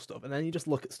really cool stuff, and then you just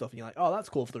look at stuff and you're like, oh, that's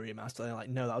cool for the remaster. And you're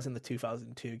like, no, that was in the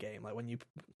 2002 game. Like when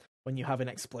you have an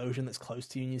explosion that's close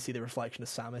to you and you see the reflection of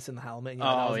Samus in the helmet, and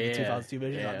you're like, that was in the 2002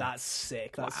 version. Like, that's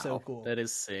sick. That's so cool. That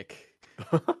is sick.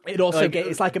 It also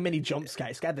it's like a mini jump scare.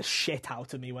 It scared the shit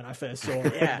out of me when I first saw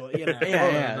it. But, you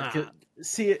know,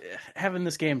 See, having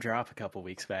this game drop a couple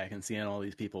weeks back and seeing all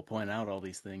these people point out all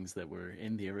these things that were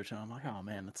in the original, I'm like, oh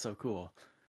man, that's so cool.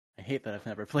 I hate that I've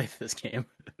never played this game.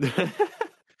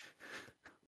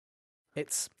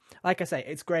 It's like I say,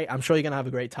 it's great. I'm sure you're gonna have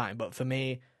a great time, but for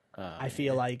me, I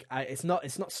feel like it's not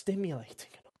stimulating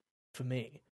enough for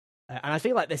me. And I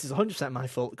feel like this is 100% my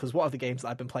fault, because what are the games that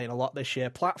I've been playing a lot this year?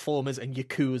 Platformers and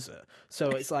Yakuza.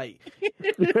 So it's like,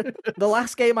 the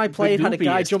last game I played had a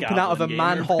guy jumping out of a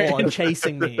manhole and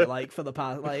chasing me, like, for the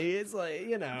past, like, it's like,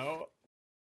 you know,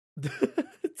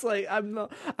 it's like, I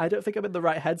don't think I'm in the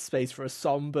right headspace for a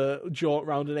somber jaunt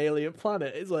around an alien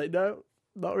planet. It's like, no,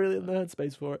 not really in the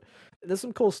headspace for it. There's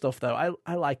some cool stuff though.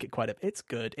 I like it quite a bit. It's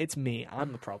good. It's me.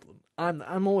 I'm the problem.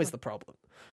 I'm always the problem.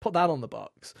 Put that on the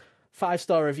box.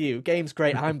 5-star review. Game's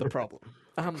great. I'm the problem.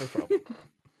 I'm the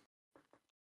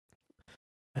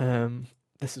problem.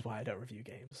 This is why I don't review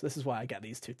games. This is why I get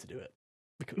these two to do it.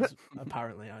 Because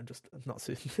apparently I'm not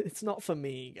it's not for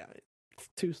me, guys. It's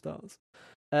 2 stars.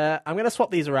 I'm going to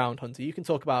swap these around, Hunter. You can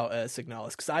talk about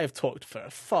Signalis, because I have talked for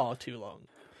far too long.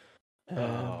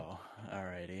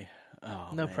 Alrighty. Oh,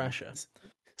 no man. pressure.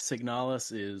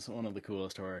 Signalis is one of the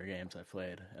coolest horror games I've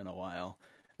played in a while.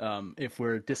 If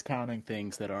we're discounting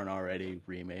things that aren't already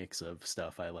remakes of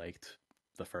stuff I liked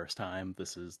the first time,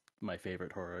 this is my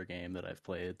favorite horror game that I've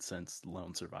played since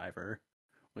Lone Survivor,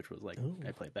 which was like, Ooh.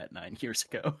 I played that 9 years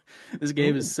ago. This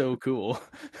game is so cool,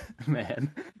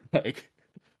 man. Like,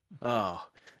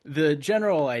 the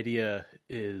general idea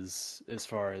is, as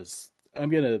far as, I'm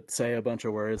going to say a bunch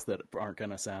of words that aren't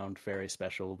going to sound very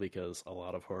special because a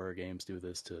lot of horror games do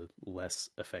this to less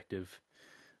effective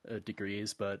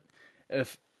degrees, but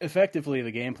effectively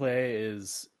the gameplay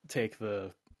is take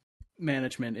the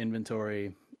management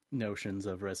inventory notions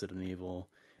of Resident Evil,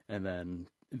 and then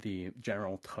the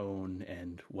general tone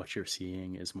and what you're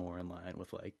seeing is more in line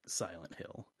with like Silent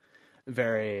Hill.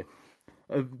 Very,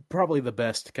 probably the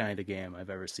best kind of game I've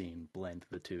ever seen blend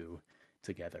the two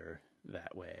together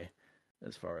that way,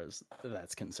 as far as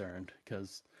that's concerned,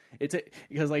 because it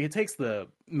takes the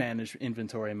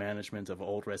inventory management of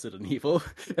old Resident Evil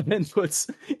and then puts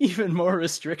even more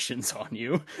restrictions on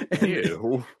you.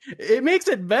 Ew. It makes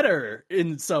it better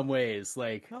in some ways.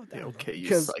 Like, okay,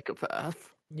 you psychopath.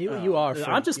 You are.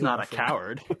 I'm just not a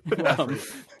coward.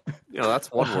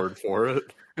 That's one word for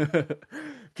it.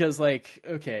 Because, like,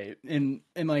 okay, in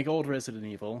like old Resident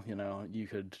Evil, you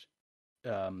could,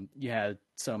 you had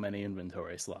so many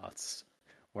inventory slots.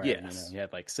 Where, you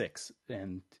had like 6,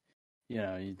 and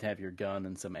you'd have your gun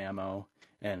and some ammo,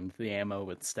 and the ammo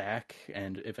would stack,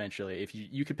 and eventually, if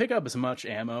you could pick up as much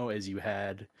ammo as you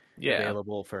had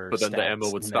available for, but then the ammo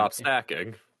would stop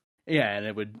stacking. Yeah, and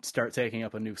it would start taking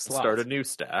up a new slot. Start a new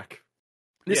stack.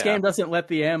 This game doesn't let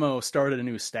the ammo start a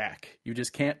new stack. You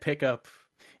just can't pick up.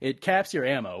 It caps your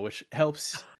ammo, which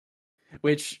helps.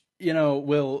 Which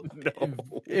will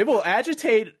it will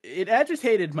agitate. It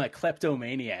agitated my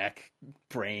kleptomaniac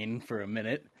brain for a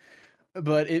minute,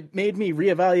 but it made me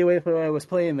reevaluate how I was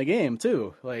playing the game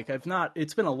too. Like,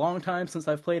 it's been a long time since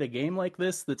I've played a game like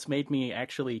this that's made me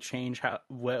actually change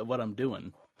what I'm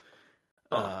doing.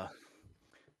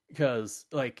 Because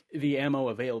like the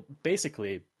ammo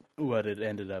basically what it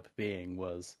ended up being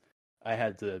was I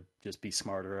had to just be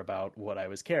smarter about what I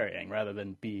was carrying rather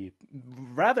than being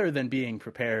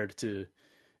prepared to,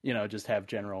 just have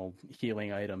general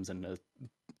healing items and a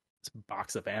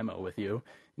box of ammo with you.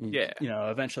 Yeah.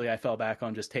 Eventually I fell back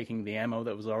on just taking the ammo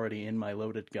that was already in my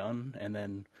loaded gun, and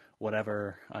then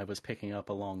whatever I was picking up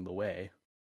along the way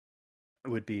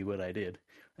would be what I did.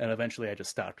 And eventually I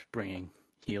just stopped bringing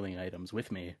healing items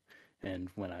with me. And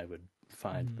when I would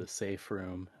find the safe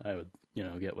room, I would,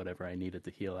 get whatever I needed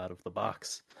to heal out of the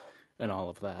box and all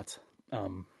of that.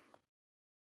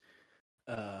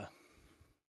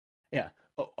 Yeah.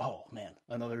 Oh man,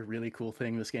 another really cool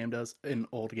thing this game does in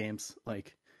old games,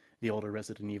 like the older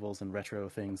Resident Evils and retro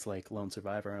things like Lone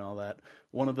Survivor and all that.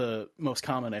 One of the most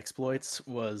common exploits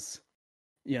was,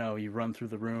 you run through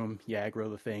the room, you aggro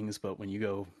the things, but when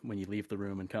you leave the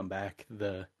room and come back,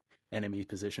 the enemy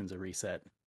positions are reset.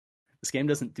 This game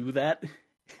doesn't do that.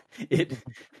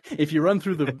 If you run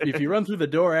through the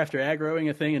door after aggroing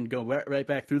a thing and go right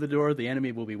back through the door, the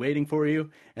enemy will be waiting for you,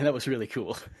 and that was really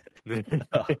cool.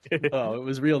 It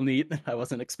was real neat. I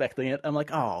wasn't expecting it. I'm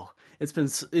like, it's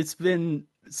been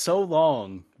so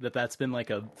long that's been like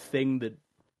a thing that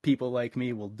people like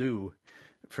me will do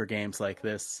for games like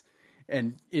this,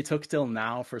 and it took till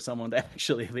now for someone to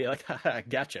actually be like, haha,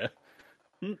 gotcha.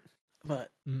 But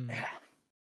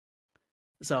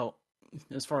so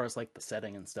as far as like the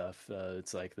setting and stuff,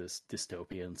 it's like this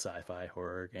dystopian sci-fi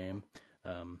horror game.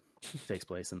 Takes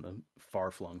place in the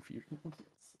far-flung future.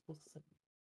 What's the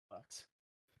box?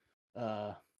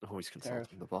 He's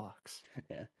consulting the box.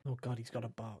 Yeah. Oh god, he's got a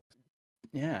box.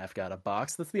 Yeah, I've got a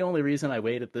box. That's the only reason I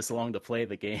waited this long to play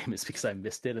the game, is because I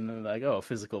missed it, and then they're like,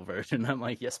 physical version. I'm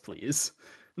like, yes, please,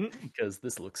 because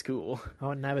this looks cool. I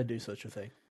would never do such a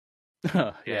thing.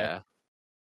 Yeah.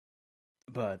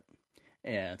 But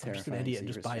yeah, I'm just an idiot and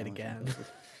just buy it again.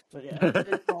 But yeah,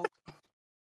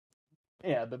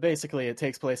 yeah. But basically, it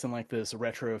takes place in like this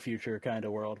retro future kind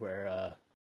of world where,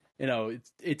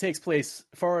 it takes place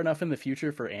far enough in the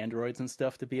future for androids and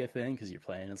stuff to be a thing, because you're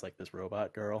playing as like this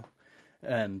robot girl,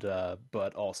 and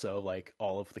but also like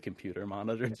all of the computer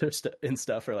monitors and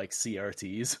stuff are like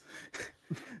CRTs.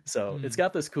 So it's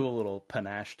got this cool little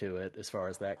panache to it as far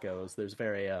as that goes. There's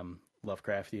very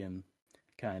Lovecraftian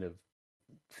kind of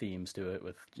themes to it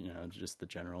with, you know, just the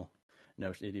general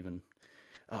notion. It even,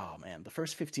 oh man, the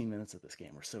first 15 minutes of this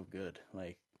game were so good.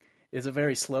 Like, it's a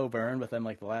very slow burn, but then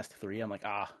like the last three, I'm like,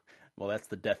 well, that's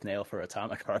the death nail for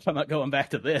Atomic Heart. I'm not going back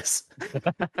to this.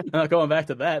 I'm not going back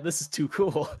to that. This is too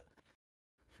cool.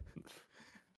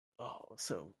 Oh,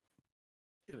 so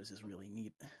it was just really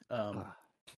neat.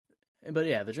 But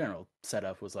yeah, the general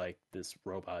setup was like this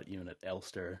robot unit,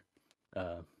 Elster.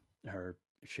 Her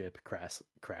ship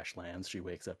crash lands. She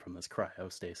wakes up from this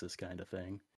cryostasis kind of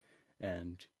thing,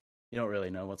 and you don't really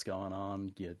know what's going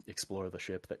on. You explore the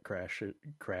ship that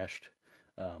crashed.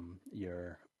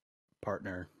 Your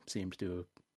partner seemed to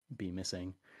be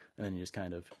missing, and then you just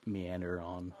kind of meander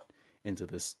on into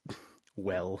this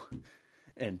well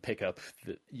and pick up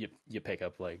you pick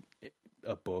up like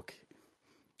a book,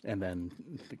 and then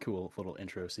the cool little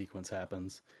intro sequence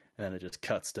happens, and then it just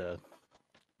cuts to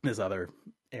this other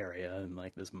area and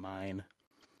like this mine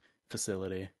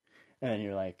facility, and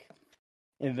you're like,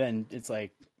 and then it's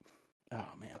like, oh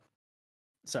man,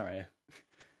 sorry.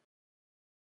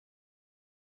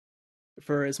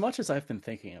 For as much as I've been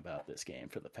thinking about this game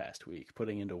for the past week,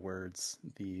 putting into words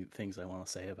the things I want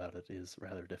to say about it is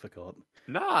rather difficult.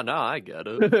 Nah, I get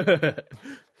it.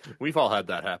 We've all had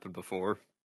that happen before.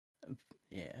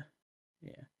 Yeah.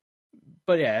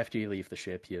 But yeah, after you leave the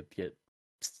ship, you get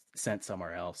sent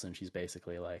somewhere else, and she's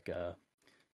basically like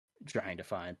trying to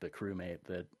find the crewmate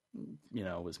that, you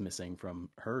know, was missing from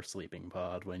her sleeping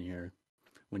pod when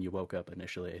you woke up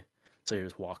initially. So you're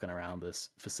just walking around this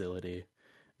facility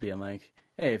being like,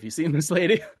 hey, have you seen this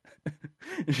lady?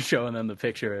 Showing them the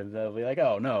picture, and they'll be like,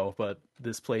 oh no, but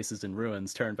this place is in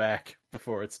ruins, turn back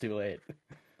before it's too late.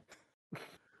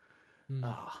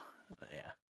 Oh,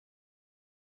 yeah.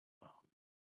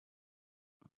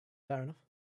 Fair enough.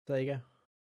 There you go.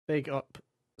 Big up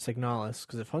Signalis,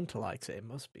 because if Hunter likes it, it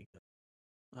must be good.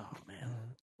 Oh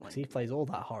man, Because he plays all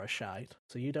that horror shite,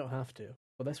 so you don't have to.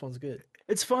 But this one's good.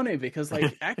 It's funny because,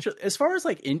 like, actually, as far as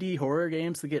like indie horror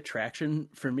games that get traction,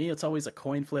 for me, it's always a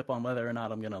coin flip on whether or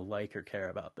not I'm gonna like or care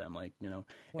about them. Like, you know,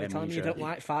 Well, telling me you don't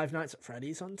like Five Nights at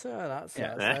Freddy's, Hunter? That's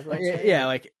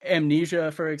like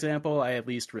Amnesia, for example, I at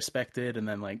least respected, and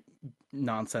then like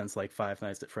nonsense like Five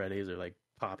Nights at Freddy's or like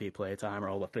Poppy Playtime or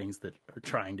all the things that are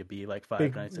trying to be like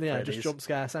Five Nights at Freddy's. Yeah, just jump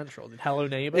scare central. Hello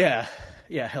Neighbor.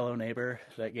 Yeah, Hello Neighbor,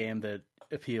 that game that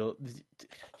appealed.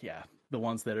 Yeah. The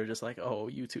ones that are just like, oh,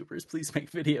 YouTubers, please make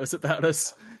videos about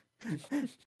us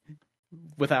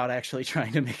without actually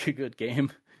trying to make a good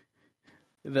game.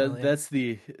 That's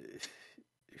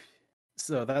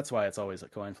so that's why it's always a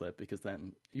coin flip, because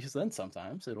then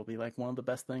sometimes it'll be like one of the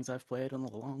best things I've played in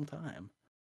a long time.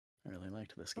 I really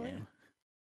liked this game.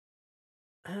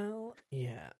 Hell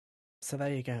yeah. So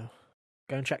there you go.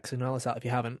 Go and check Signalis out if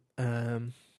you haven't.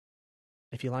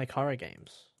 If you like horror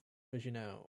games, because you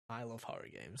know, I love horror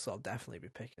games, so I'll definitely be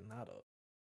picking that up.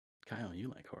 Kyle, you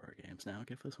like horror games now.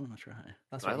 Give this one a try.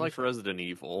 I like Resident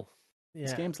Evil. Yeah.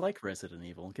 This game's like Resident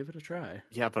Evil. Give it a try.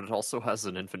 Yeah, but it also has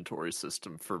an inventory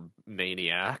system for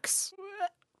maniacs.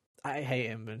 I hate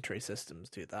inventory systems,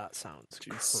 dude. That sounds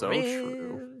cringe. So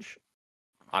true.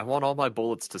 I want all my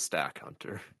bullets to stack,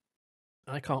 Hunter.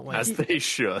 I can't wait. As they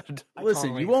should.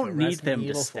 Listen, you won't need them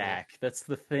to stack. That's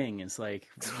the thing. It's like...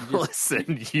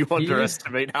 Listen, you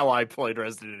underestimate how I played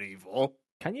Resident Evil.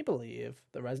 Can you believe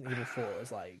that Resident Evil 4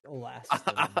 is like less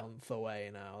than a month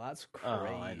away now? That's crazy.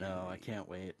 Oh, I know. I can't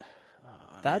wait.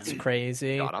 Oh, that's man.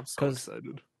 crazy. God, I'm so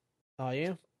excited. Are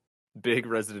you? Big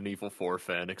Resident Evil 4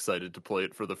 fan, excited to play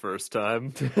it for the first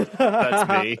time.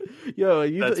 That's me. Yo,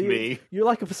 that's me. You're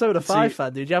like a Persona 5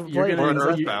 fan, dude. You haven't played it. You're an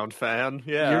Earthbound fan.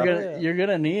 Yeah. You're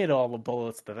gonna need all the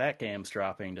bullets that game's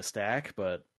dropping to stack,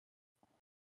 but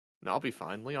I'll be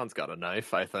fine. Leon's got a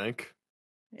knife, I think.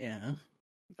 Yeah.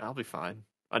 I'll be fine.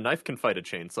 A knife can fight a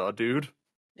chainsaw, dude.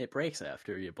 It breaks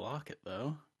after you block it,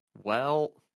 though.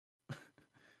 Well,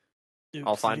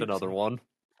 I'll find another one.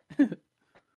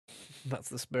 That's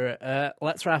the spirit.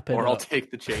 Let's wrap it up. Or I'll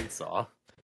take the chainsaw.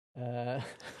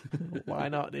 Why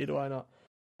not, dude? Why not?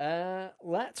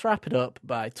 Let's wrap it up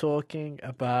by talking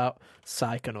about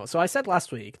Psychonauts. So I said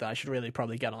last week that I should really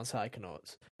probably get on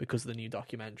Psychonauts because of the new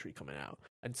documentary coming out.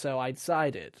 And so I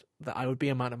decided that I would be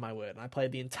a man of my word. And I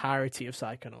played the entirety of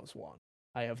Psychonauts 1.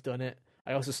 I have done it.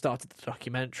 I also started the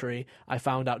documentary. I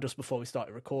found out just before we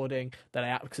started recording that I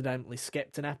accidentally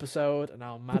skipped an episode, and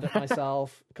now I'm mad at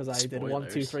myself because I did 1,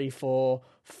 2, 3, 4,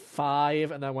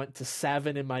 5, and then went to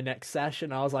 7 in my next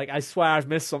session. I was like, I swear I've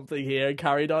missed something here, and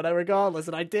carried on regardless,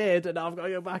 and I did, and now I've got to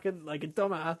go back and, like a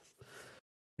dumbass,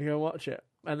 and go watch it.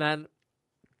 And then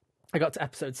I got to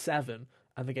episode 7,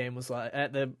 and the game was like,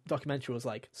 the documentary was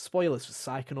like, spoilers for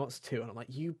Psychonauts 2, and I'm like,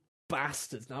 you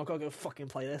bastards, now I've got to go fucking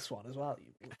play this one as well.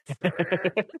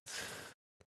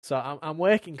 So I'm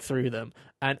working through them,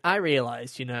 and I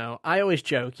realized, I always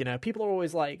joke, people are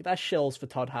always like, that's shills for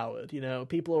Todd Howard,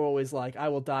 people are always like, I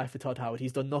will die for Todd Howard,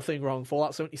 he's done nothing wrong.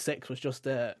 Fallout 76 was just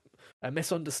a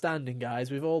misunderstanding, guys.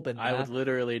 We've all been there. I would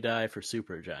literally die for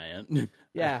Supergiant.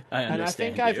 Yeah, I and I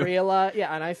think I've realized.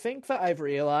 Yeah, and I think that I've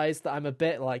realized that I'm a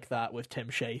bit like that with Tim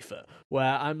Schafer,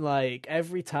 where I'm like,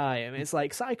 every time it's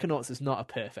like Psychonauts is not a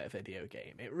perfect video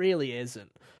game. It really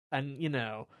isn't, and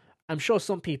I'm sure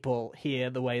some people hear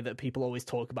the way that people always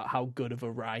talk about how good of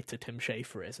a writer Tim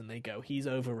Schafer is, and they go, he's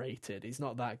overrated, he's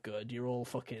not that good, you're all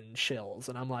fucking shills.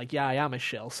 And I'm like, yeah, I am a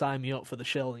shill, sign me up for the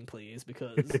shilling, please,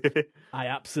 because I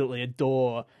absolutely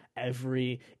adore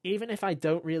even if I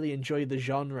don't really enjoy the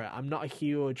genre, I'm not a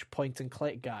huge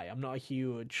point-and-click guy, I'm not a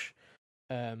huge,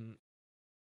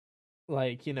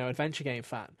 adventure game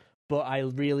fan. But I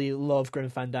really love Grim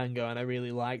Fandango, and I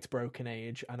really liked Broken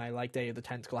Age, and I like Day of the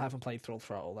Tentacle. I haven't played Full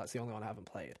Throttle. That's the only one I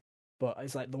haven't played. But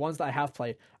it's like the ones that I have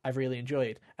played, I've really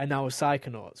enjoyed. And now with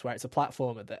Psychonauts, where it's a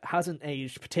platformer that hasn't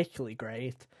aged particularly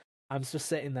great, I'm just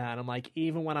sitting there, and I'm like,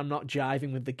 even when I'm not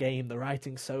jiving with the game, the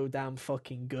writing's so damn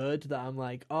fucking good that I'm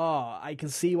like, oh, I can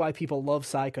see why people love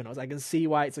Psychonauts. I can see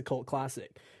why it's a cult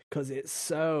classic, because it's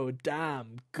so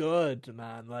damn good,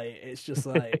 man. Like, it's just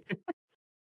like...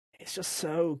 It's just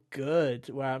so good,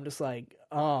 where I'm just like,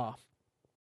 oh,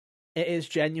 it is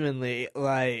genuinely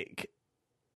like,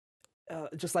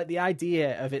 just like the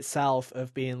idea of itself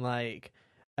of being like,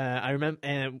 I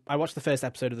remember I watched the first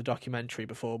episode of the documentary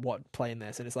before playing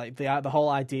this, and it's like the whole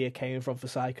idea came from for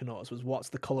Psychonauts was what's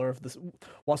the color of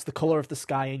the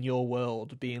sky in your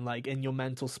world, being like in your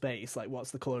mental space, like what's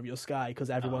the color of your sky,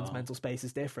 because everyone's mental space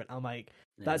is different. I'm like,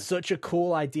 that's such a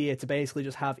cool idea to basically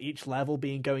just have each level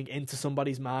being going into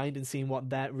somebody's mind and seeing what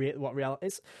reality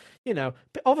is.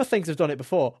 Other things have done it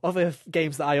before. Other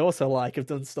games that I also like have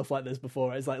done stuff like this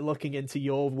before. It's like looking into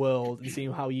your world and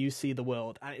seeing how you see the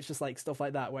world, and it's just like stuff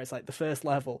like that where it's like the first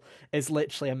level is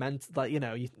literally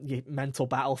your mental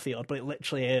battlefield, but it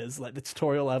literally is like the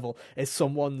tutorial level is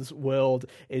someone's world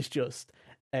is just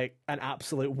an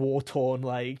absolute war-torn,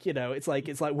 it's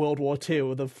like World War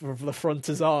II, the front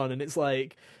is on, and it's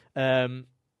like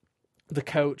the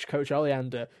Coach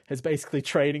Oleander, is basically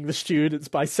training the students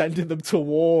by sending them to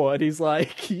war, and he's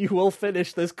like, you will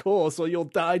finish this course or you'll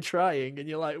die trying, and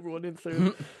you're like running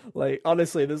through like,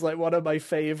 honestly, there's like one of my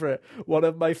favorite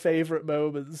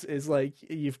moments is like,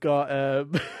 you've got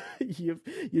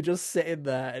you're just sitting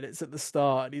there, and it's at the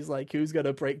start, and he's like, who's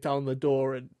gonna break down the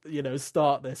door and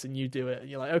start this, and you do it, and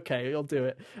you're like, okay, you'll do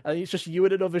it, and it's just you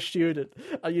and another student,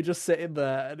 and you're just sitting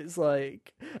there, and it's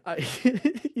like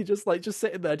you just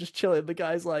sitting there just chilling. The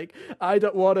guy's like, I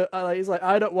don't want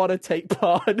to take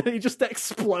part, and then he just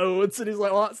explodes, and he's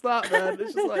like, what's that, man?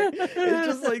 It's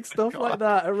just like stuff like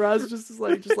that, and Raz just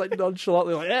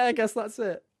nonchalantly like, yeah, I guess that's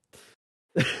it.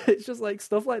 It's just like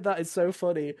stuff like that is so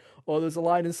funny. Or there's a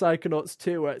line in Psychonauts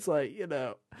 2 where it's like,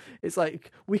 it's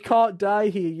like, we can't die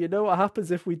here. You know what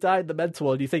happens if we die in the mental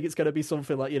world? You think it's going to be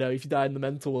something like, if you die in the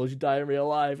mental world, you die in real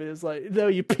life. And it's like, no,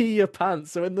 you pee your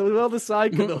pants. So in the world of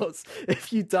Psychonauts,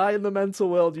 if you die in the mental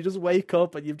world, you just wake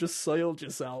up and you've just soiled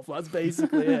yourself. That's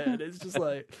basically it. And it's just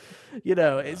like,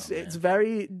 it's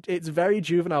very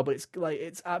juvenile, but it's like,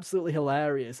 it's absolutely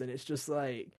hilarious. And it's just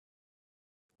like,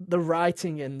 the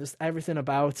writing and just everything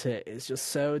about it is just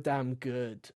so damn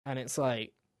good. And it's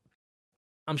like,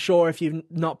 I'm sure if you've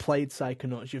not played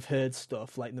Psychonauts, you've heard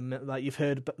stuff like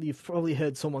you've probably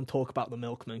heard someone talk about the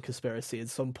Milkman conspiracy at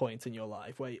some point in your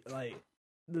life, where like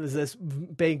there's this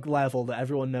big level that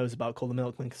everyone knows about called the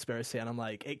Milkman conspiracy, and I'm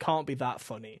like, it can't be that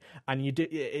funny. And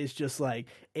it's just like,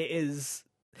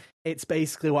 it's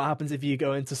basically what happens if you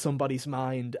go into somebody's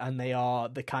mind and they are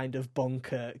the kind of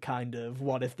bunker, kind of,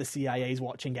 what if the CIA is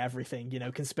watching everything,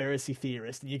 conspiracy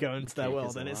theorist, and you go into their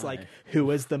world, and it's like,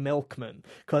 who is the Milkman?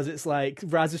 Because it's like,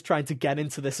 Raz is trying to get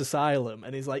into this asylum,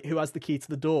 and he's like, who has the key to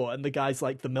the door? And the guy's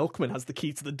like, the Milkman has the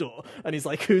key to the door. And he's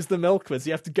like, who's the Milkman? So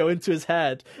you have to go into his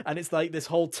head, and it's like this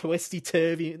whole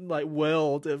twisty-turvy, like,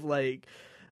 world of, like,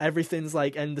 everything's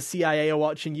like, and the CIA are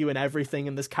watching you and everything,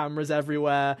 and there's cameras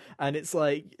everywhere, and it's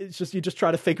like, it's just, you just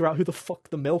try to figure out who the fuck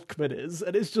the milkman is,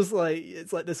 and it's just like,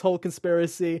 it's like this whole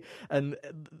conspiracy, and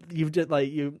you've just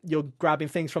like, you're grabbing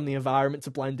things from the environment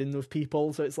to blend in with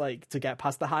people, so it's like, to get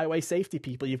past the highway safety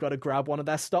people, you've got to grab one of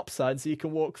their stop signs so you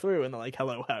can walk through, and they're like,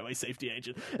 hello, highway safety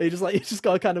agent, and you just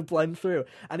got to kind of blend through,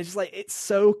 and it's just like, it's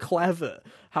so clever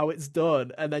how it's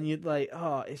done, and then you're like,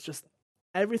 oh, it's just,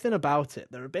 everything about it.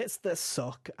 There are bits that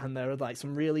suck, and there are like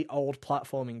some really old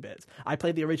platforming bits. I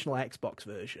played the original Xbox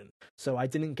version, so I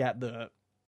didn't get the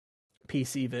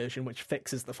PC version, which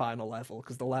fixes the final level,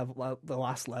 because the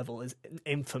last level is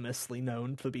infamously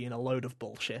known for being a load of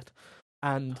bullshit.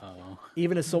 And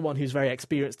even as someone who's very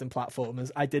experienced in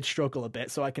platformers, I did struggle a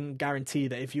bit, so I can guarantee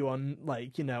that if you're on,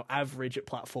 like, you know, average at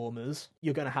platformers,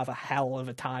 you're going to have a hell of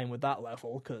a time with that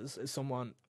level, because as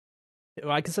someone...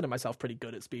 I consider myself pretty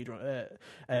good at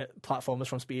platformers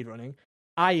from speedrunning.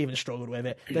 I even struggled with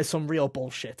it. There's some real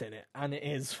bullshit in it, and it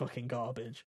is fucking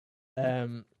garbage.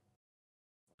 But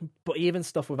even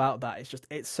stuff without that,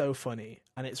 it's so funny,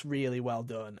 and it's really well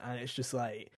done, and it's just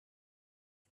like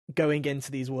going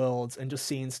into these worlds and just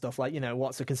seeing stuff like, you know,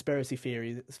 what's a conspiracy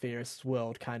theorist's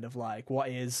world kind of like? What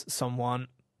is someone,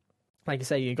 like you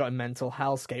say, you got a mental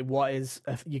hellscape? What is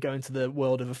you go into the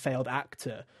world of a failed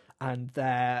actor, and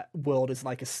their world is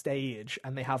like a stage,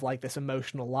 and they have like this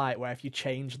emotional light where if you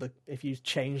change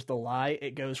the light,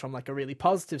 it goes from like a really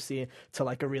positive scene to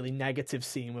like a really negative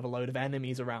scene with a load of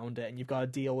enemies around it, and you've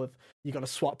got to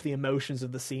swap the emotions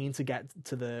of the scene to get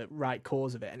to the right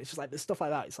cause of it. And it's just like, there's stuff like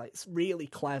that. It's like, it's really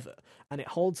clever, and it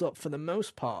holds up for the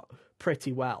most part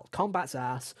pretty well. Combat's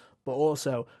ass, but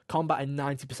also combat in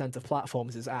 90% of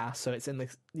platforms is ass, so it's in the,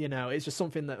 you know, it's just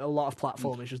something that a lot of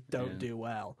platformers just don't do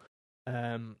well.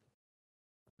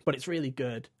 But it's really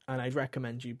good, and I'd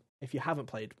recommend you, if you haven't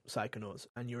played Psychonauts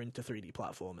and you're into 3D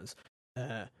platformers,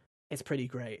 it's pretty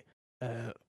great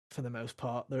for the most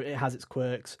part. It has its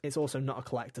quirks. It's also not a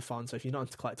collectathon, so if you're not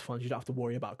into collectathons, you don't have to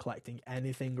worry about collecting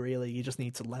anything, really. You just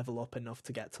need to level up enough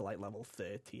to get to like level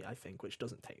 30, I think, which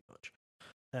doesn't take much.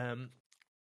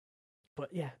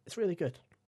 But yeah, it's really good.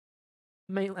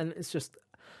 And it's just...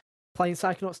 Playing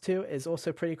Psychonauts 2 is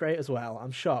also pretty great as well.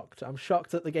 I'm shocked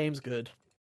that the game's good.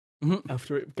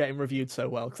 After it getting reviewed so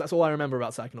well, because that's all I remember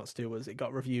about Psychonauts 2 was it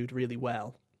got reviewed really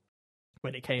well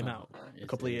when it came out a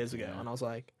couple of years ago, and I was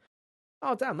like,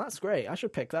 oh damn, that's great, I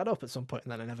should pick that up at some point,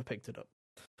 and then I never picked it up.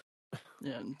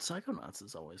 Yeah, and Psychonauts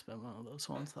has always been one of those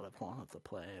ones that I've wanted to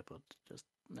play, but just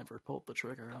never pulled the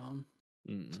trigger on.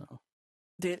 So,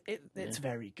 dude, it's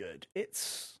very good.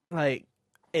 It's like,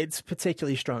 it's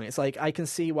particularly strong. It's like, I can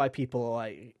see why people are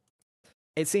like,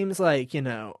 it seems like, you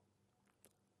know,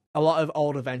 a lot of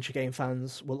old adventure game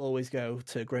fans will always go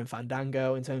to Grim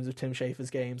Fandango in terms of Tim Schafer's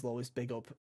games. They'll always big up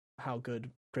how good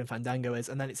Grim Fandango is.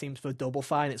 And then it seems for Double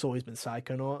Fine, it's always been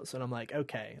Psychonauts. And I'm like,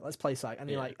 okay, let's play Psych. And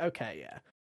you're like, okay, yeah.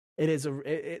 It is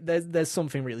there's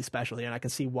something really special here, and I can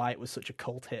see why it was such a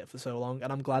cult hit for so long.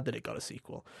 And I'm glad that it got a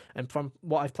sequel. And from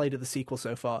what I've played of the sequel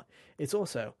so far, it's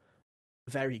also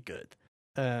very good.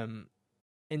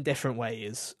 In different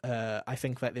ways. I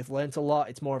think that they've learnt a lot.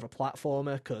 It's more of a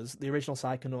platformer, because the original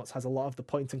Psychonauts has a lot of the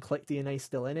point-and-click DNA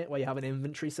still in it, where you have an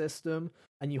inventory system,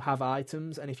 and you have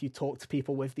items, and if you talk to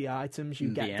people with the items, you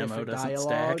get different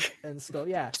dialogue and stuff.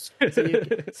 Yeah.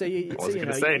 So you I wasn't going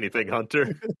to say anything,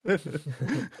 Hunter.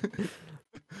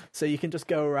 So you can just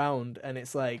go around, and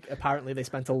it's like, apparently they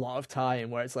spent a lot of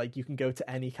time where it's like you can go to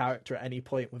any character at any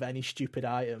point with any stupid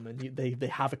item, and they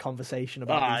have a conversation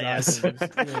about these items.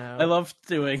 You know? I love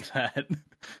doing that.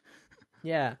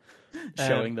 Yeah.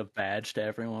 Showing the badge to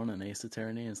everyone in Ace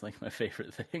Attorney is like my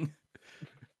favorite thing.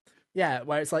 Yeah,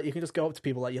 where it's like you can just go up to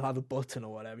people, like you'll have a button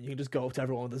or whatever, and you can just go up to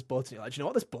everyone with this button. You're like, do you know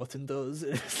what this button does?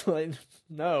 It's like,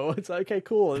 no. It's like, okay,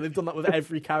 cool. And they've done that with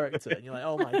every character, and you're like,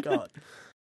 oh my god.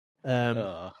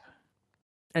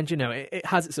 And you know, it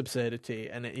has its absurdity,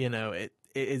 and it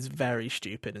is very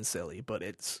stupid and silly, but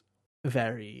it's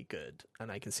very good, and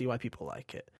I can see why people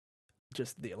like it.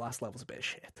 Just the last level's a bit of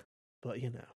shit, but you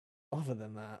know, other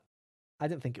than that, I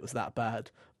didn't think it was that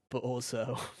bad. But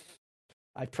also,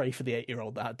 I pray for the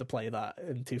 8-year-old that had to play that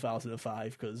in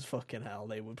 2005, because fucking hell,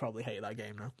 they would probably hate that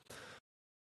game now.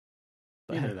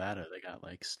 But either that, or they got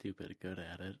like stupid good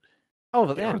at it. Oh,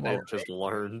 but yeah, they've just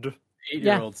learned.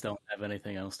 8-year-olds don't have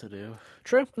anything else to do.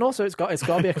 True, and also it's got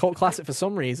to be a cult classic for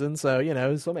some reason. So you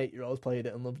know, some 8-year-olds played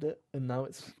it and loved it, and now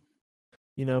it's,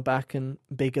 you know, back and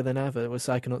bigger than ever with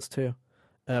Psychonauts 2.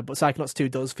 But Psychonauts 2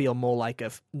 does feel more like a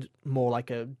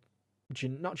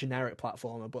not generic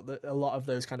platformer, but a lot of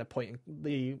those kind of point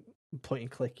and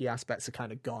clicky aspects are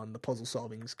kind of gone. The puzzle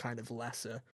solving's kind of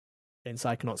lesser. in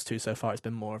Psychonauts 2 so far, it's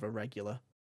been more of a regular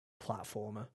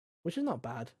platformer, which is not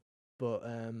bad. But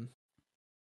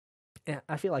yeah,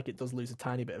 I feel like it does lose a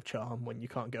tiny bit of charm when you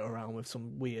can't go around with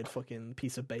some weird fucking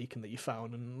piece of bacon that you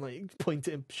found and like point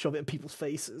it and shove it in people's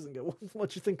faces and go,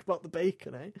 "What do you think about the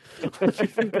bacon, eh? What do you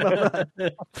think about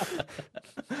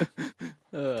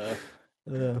that?"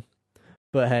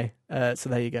 But hey, so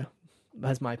there you go.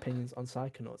 That's my opinions on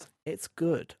Psychonauts. It's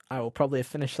good. I will probably have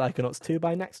finished Psychonauts 2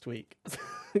 by next week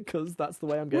because that's the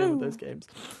way I'm going with those games.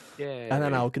 Yay. And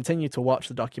then I'll continue to watch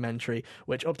the documentary,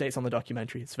 which updates on the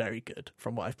documentary. It's very good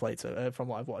from what I've played from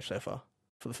what I've watched so far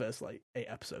for the first like 8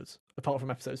 episodes. Apart from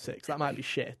episode 6, that might be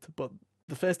shit. But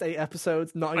the first 8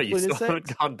 episodes, not including you still 6.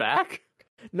 haven't gone back?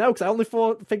 No, because I only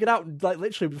figured out like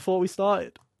literally before we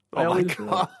started. Oh my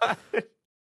god!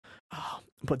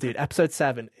 But dude, episode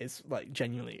 7 is like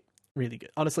genuinely really good.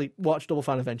 Honestly, watch Double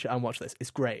Fine Adventure and watch this.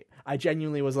 It's great. I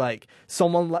genuinely was like,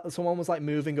 someone was like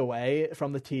moving away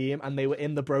from the team, and they were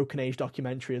in the Broken Age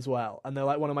documentary as well, and they're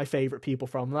like one of my favorite people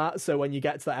from that. So when you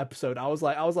get to that episode, I was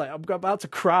like, I'm about to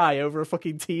cry over a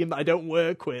fucking team that I don't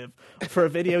work with for a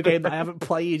video game that I haven't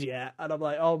played yet, and I'm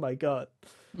like, oh my god,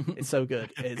 it's so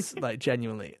good. It's like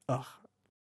genuinely,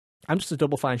 I'm just a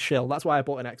Double Fine shill. That's why I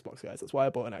bought an Xbox, guys. That's why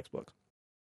I bought an Xbox.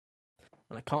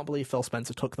 And I can't believe Phil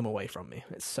Spencer took them away from me.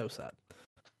 It's so sad.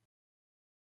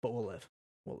 But we'll live.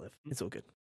 We'll live. It's all good.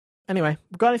 Anyway,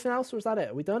 we got anything else, or is that it?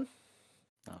 Are we done?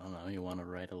 I don't know. You want to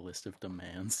write a list of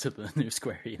demands to the new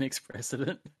Square Enix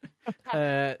president?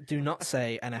 Do not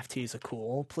say NFTs are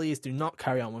cool. Please do not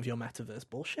carry on with your metaverse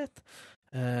bullshit.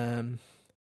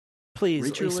 Please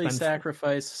ritually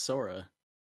sacrifice Sora.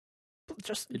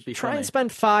 Just try and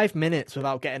spend 5 minutes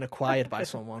without getting acquired by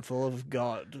someone, for the love of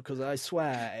God, because I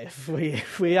swear, if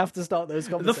we have to start those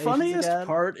conversations The funniest again...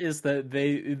 part is that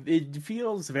it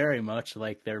feels very much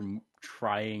like they're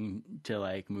trying to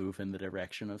like move in the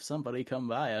direction of somebody come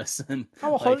by us, and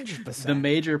 100%. The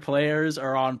major players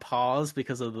are on pause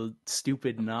because of the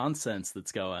stupid nonsense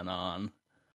that's going on.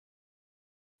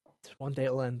 One day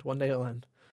it'll end.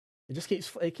 It just keeps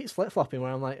flip flopping.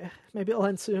 Where I'm like, maybe it'll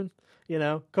end soon. You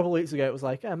know, a couple of weeks ago it was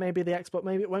like, maybe the Xbox,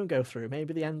 maybe it won't go through,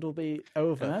 maybe the end will be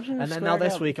over. And then now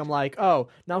this week I'm like, now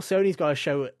Sony's got to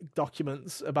show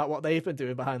documents about what they've been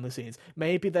doing behind the scenes.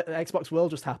 Maybe the Xbox will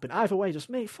just happen. Either way, just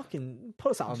fucking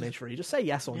put us out on misery. Just say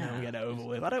yes or no and get it over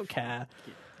with. I don't care.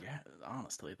 Yeah,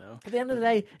 honestly though. At the end of the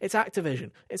day, it's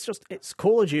Activision. It's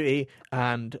Call of Duty,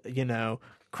 and you know,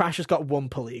 Crash has got one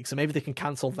per league, so maybe they can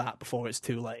cancel that before it's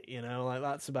too late. You know, like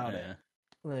that's about it.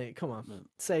 Like, come on,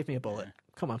 save me a bullet.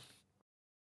 Come on.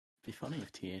 It'd be funny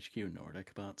if THQ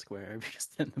Nordic bought Square, because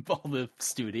then all the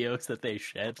studios that they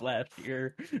shed last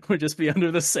year would just be under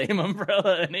the same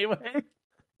umbrella anyway.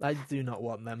 I do not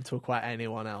want them to acquire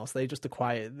anyone else. They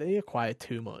acquire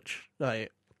too much.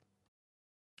 Like,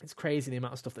 it's crazy the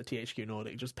amount of stuff that THQ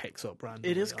Nordic just picks up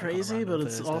randomly. It is crazy, but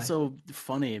it's also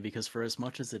funny because for as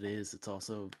much as it is, it's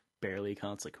also barely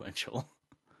consequential.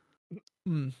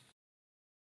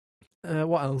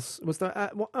 What else was there?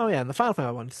 And the final thing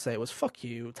I wanted to say was fuck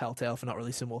you, Telltale, for not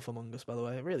releasing Wolf Among Us. By the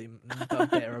way, really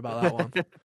bitter about that one.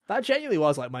 That genuinely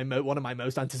was like one of my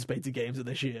most anticipated games of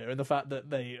this year, and the fact that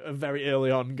they are very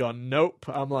early on gone nope.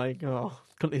 I'm like,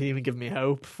 couldn't even give me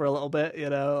hope for a little bit,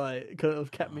 you know? Like, could have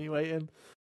kept me waiting.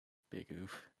 Big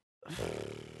oof.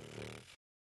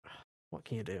 What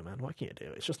can you do, man? What can you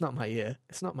do? It's just not my year.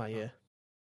 It's not my year.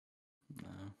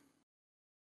 No.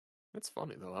 It's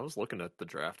funny though. I was looking at the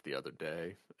draft the other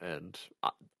day, and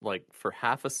for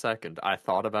half a second, I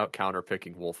thought about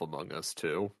counterpicking Wolf Among Us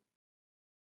too.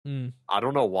 I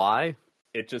don't know why.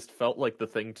 It just felt like the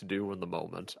thing to do in the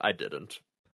moment. I didn't.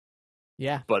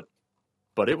 Yeah, but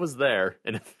it was there,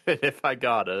 and if I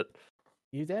got it,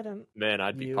 you didn't. Man,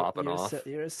 I'd be popping off.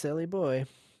 You're a silly boy,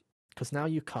 because now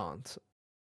you can't.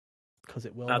 Because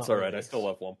it will. That's all right. I still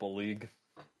have Wumpa League.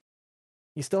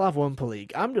 You still have one per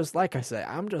league. I'm just like I say.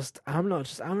 I'm just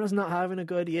not having a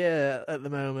good year at the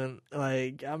moment.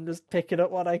 Like, I'm just picking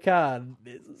up what I can.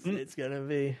 It's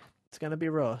gonna be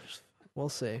rough. We'll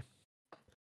see.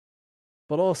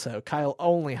 But also, Kyle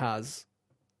only has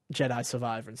Jedi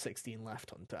Survivor and 16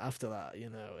 left on. After that, you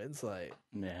know, it's like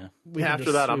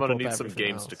After that, I'm gonna need some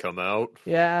games to come out.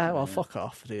 Yeah, well, fuck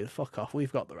off, dude. Fuck off.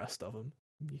 We've got the rest of them.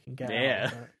 You can get out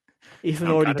of that. Ethan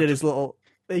already did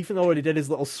his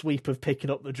little sweep of picking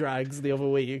up the drags the other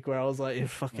week, where I was like,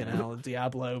 fucking hell,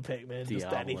 Diablo, Pikmin, just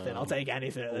anything. I'll take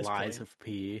anything at this Lies point. of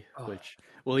P, which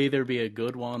will either be a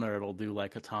good one or it'll do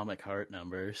like Atomic Heart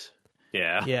numbers.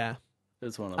 Yeah.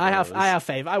 It's one of I those. have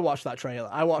faith. I watched that trailer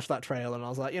and I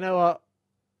was like, you know what?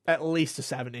 At least a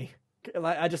 70.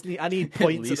 Like I need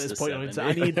points at least this a point.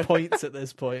 70. I need points at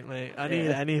this point, mate. I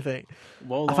need anything.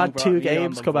 Wolong I've had brought 2 me on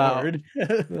games the come out. board.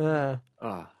 Yeah.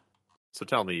 So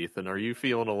tell me, Ethan, are you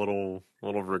feeling a little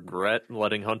regret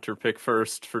letting Hunter pick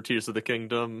first for Tears of the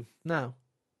Kingdom? No,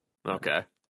 Okay.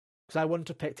 because I wouldn't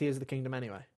have picked Tears of the Kingdom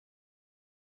anyway.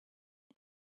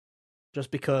 Just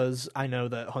because I know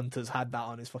that Hunter's had that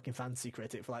on his fucking Fantasy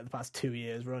Critic for like the past 2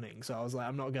 years running, so I was like,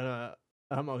 I'm not gonna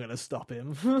stop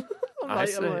him. I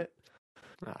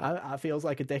feels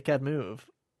like a dickhead move.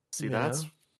 See, that's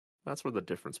where the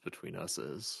difference between us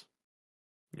is.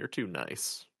 You're too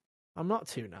nice. I'm not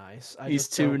too nice. He's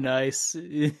too nice.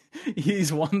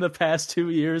 He's won the past 2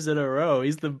 years in a row.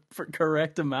 He's the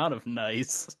correct amount of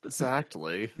nice.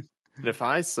 Exactly. And if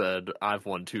I said I've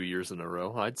won 2 years in a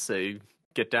row, I'd say,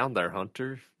 get down there,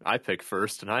 Hunter. I pick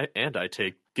first, and I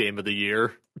take Game of the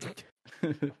Year.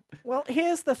 Well,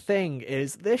 here's the thing: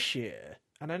 is this year,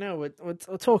 and I know we're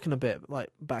talking a bit like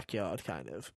backyard kind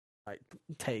of like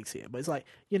takes here, but it's like,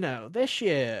 this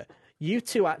year. You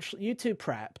two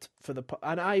prepped for the,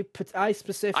 and I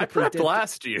specifically I prepped did,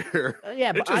 last year.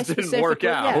 Yeah, but it just didn't work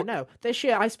out. Yeah, no, this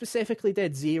year I specifically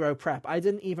did 0 prep. I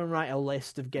didn't even write a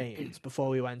list of games before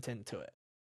we went into it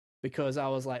because I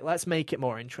was like, let's make it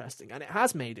more interesting, and it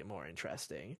has made it more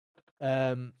interesting.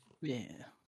 Yeah,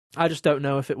 I just don't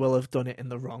know if it will have done it in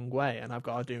the wrong way, and I've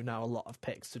got to do now a lot of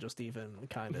picks to just even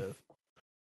kind of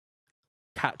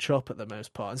catch up at the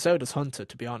most part, and so does Hunter,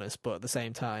 to be honest. But at the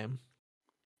same time.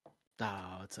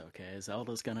 Oh, it's okay.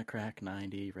 Zelda's gonna crack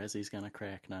 90. Resi's gonna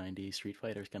crack 90. Street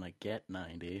Fighter's gonna get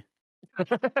 90.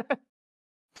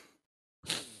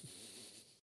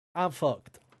 I'm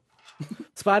fucked.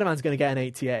 Spider-Man's gonna get an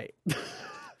 88.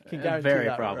 Can guarantee Very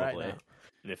that probably. right now.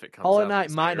 And if it comes Hollow out Knight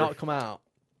this might year, not come out.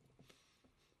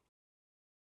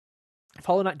 If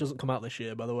Hollow Knight doesn't come out this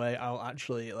year, by the way, I'll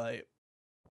actually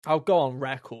I'll go on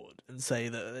record and say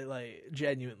that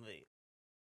genuinely.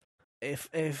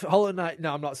 If Hollow Knight,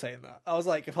 no, I'm not saying that. I was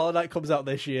like, if Hollow Knight comes out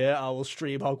this year, I will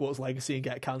stream Hogwarts Legacy and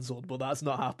get cancelled. But that's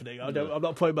not happening. I'm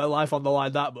not putting my life on the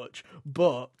line that much.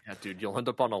 But yeah, dude, you'll end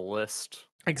up on a list.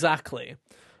 Exactly.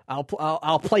 I'll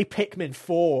play Pikmin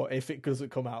 4 if it doesn't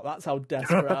come out. That's how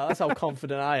desperate. That's how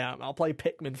confident I am. I'll play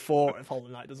Pikmin 4 if Hollow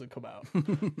Knight doesn't come out.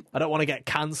 I don't want to get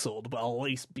cancelled, but I'll at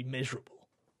least be miserable.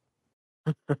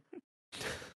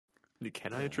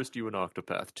 Can I interest you in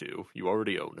Octopath 2? You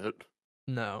already own it.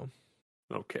 No.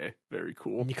 Okay, very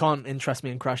cool. You can't interest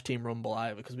me in Crash Team Rumble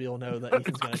either, because we all know that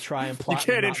Ethan's going to try and You platinum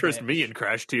can't interest bitch. me in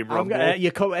Crash Team Rumble.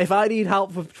 If I need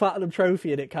help with Platinum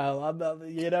Trophy in it, Kyle,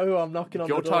 you know who I'm knocking on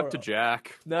the door. Go talk to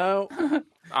Jack. No.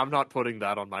 I'm not putting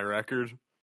that on my record.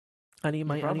 I need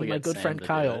my good Sam friend to do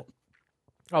Kyle. it.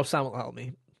 Oh, Sam will help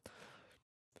me.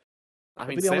 I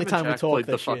mean, the Sam only and time we Jack talk played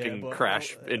the this year, fucking but-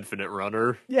 Crash Infinite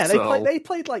Runner. Yeah, so they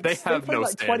played like they have no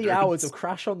 20 standards. hours of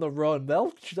Crash on the Run.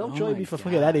 They'll join my me for God.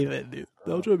 fucking anything, dude.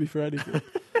 They'll join me for anything.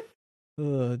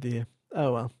 Oh dear.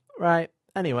 Oh well. Right.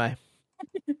 Anyway,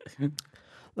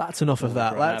 that's enough of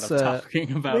that. Let's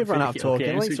talking about we've run out of video talking.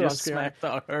 games. Links We are on just screen. smacked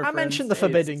our I friends' mentioned the faces.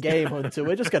 Forbidden Game Hunter.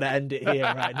 We're just going to end it here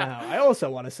right now. I also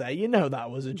want to say,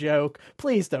 that was a joke.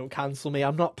 Please don't cancel me.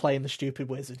 I'm not playing the stupid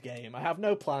wizard game. I have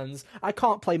no plans. I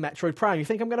can't play Metroid Prime. You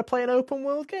think I'm going to play an open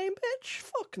world game, bitch?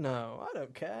 Fuck no. I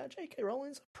don't care. J.K.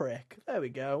 Rowling's a prick. There we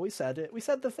go. We said it. We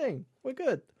said the thing. We're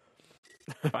good.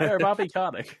 Fire Bobby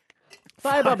Kotick.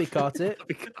 Bye, Bobby Kotick.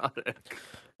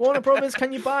 Warner Brothers,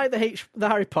 can you buy the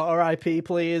Harry Potter IP,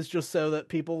 please, just so that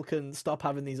people can stop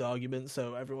having these arguments,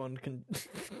 so everyone can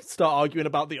start arguing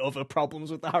about the other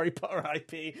problems with the Harry Potter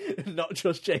IP, not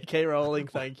just J.K. Rowling.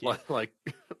 Thank you. Like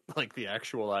the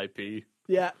actual IP.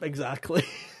 Yeah, exactly.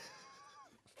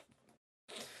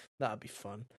 That'd be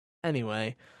fun.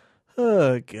 Anyway,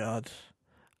 oh god.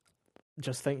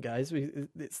 Just think, guys,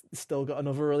 it's still got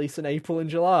another release in April and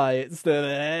July. It's still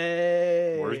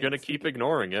We're gonna keep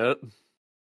ignoring it.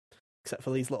 except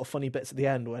for these little funny bits at the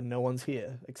end when no one's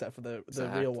here, except for the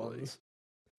real ones.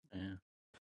 Yeah.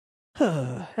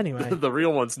 Anyway, The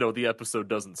real ones know the episode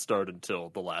doesn't start until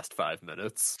the last 5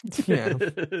 minutes. yeah,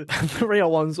 the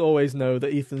real ones always know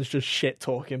that Ethan's just shit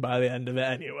talking by the end of it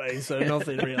anyway, so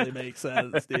nothing really makes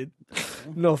sense, dude.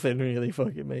 Nothing really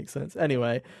fucking makes sense.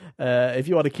 Anyway, if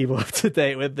you want to keep up to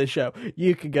date with the show,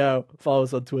 you can go follow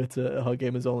us on Twitter at Hot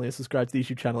Gamers Only and subscribe to the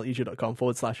YouTube channel at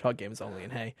youtube.com/Hot Gamers Only.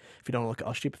 And hey, if you don't look at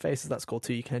our stupid faces, that's cool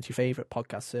too. You can head to your favourite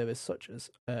podcast service such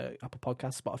as Apple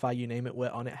Podcasts, Spotify, you name it, we're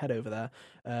on it. Head over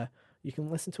there. You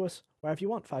can listen to us wherever you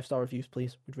want. 5-star reviews,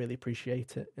 please. We'd really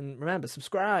appreciate it. And remember,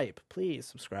 subscribe. Please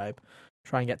subscribe.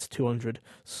 Try and get to 200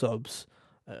 subs.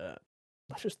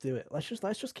 Let's just do it. Let's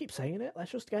just keep saying it.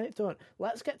 Let's just get it done.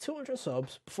 Let's get 200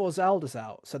 subs before Zelda's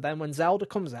out. So then when Zelda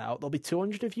comes out, there'll be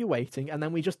 200 of you waiting, and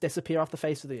then we just disappear off the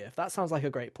face of the earth. That sounds like a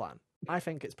great plan. I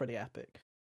think it's pretty epic.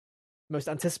 Most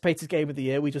anticipated game of the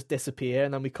year, we just disappear,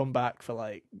 and then we come back for,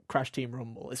 like, Crash Team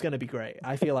Rumble. It's going to be great.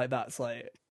 I feel like that's,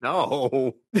 like...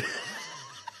 No!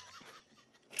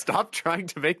 Stop trying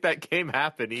to make that game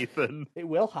happen, Ethan. It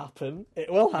will happen.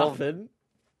 It will happen. Well,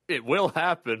 it will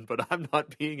happen, but I'm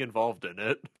not being involved in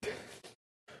it.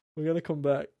 We're going to come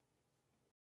back.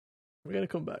 We're going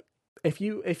to come back. If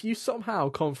you somehow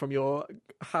come from your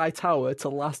high tower to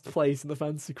last place in the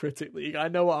Fantasy Critic League, I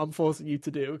know what I'm forcing you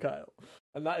to do, Kyle.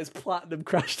 And that is Platinum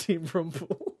Crash Team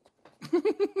Rumble.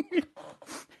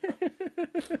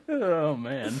 Oh,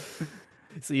 man.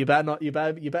 So you better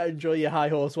enjoy your high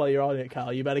horse while you're on it,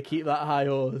 Kyle. You better keep that high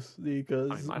horse,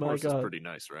 because my horse is pretty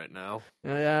nice right now.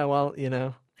 Yeah, well, you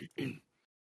know,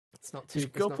 it's not too.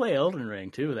 Just go play Elden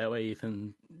Ring too. That way,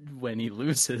 Ethan, when he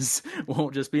loses,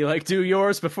 won't just be like, "Do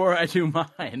yours before I do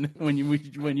mine." When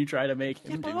you try to make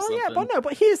him do something. Yeah,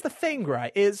 but here's the thing,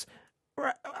 right?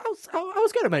 Right, I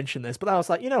was going to mention this, but I was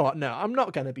like, you know what? No, I'm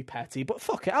not going to be petty. But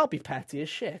fuck it, I'll be petty as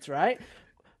shit, right?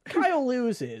 Kyle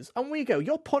loses, and we go,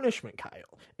 your punishment,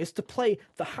 Kyle, is to play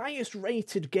the highest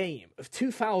rated game of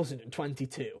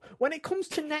 2022. When it comes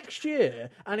to next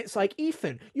year, and it's like,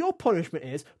 Ethan, your punishment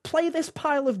is play this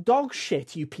pile of dog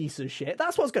shit, you piece of shit.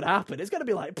 That's what's going to happen. It's going to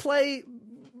be like, play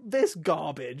this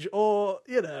garbage, or,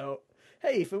 you know,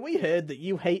 hey, Ethan, we heard that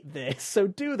you hate this, so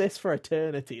do this for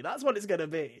eternity. That's what it's going to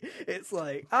be. It's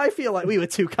like, I feel like we were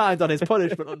too kind on his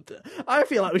punishment, Hunter. I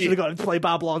feel like we should have gone to play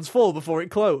Babylon's Fall before it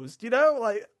closed, you know?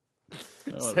 Like,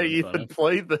 say, Ethan,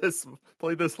 play this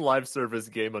live service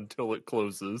game until it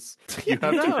closes. You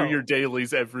have to do your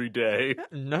dailies every day.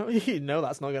 No, you know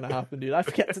that's not going to happen, dude. I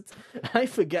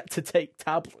forget to take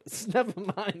tablets. Never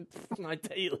mind my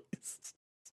dailies.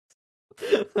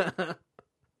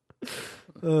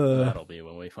 That'll be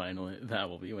when that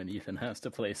will be when Ethan has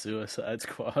to play Suicide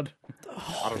Squad.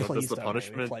 I don't know. Does the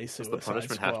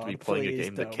punishment have to be playing a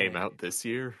game that came out this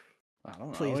year? I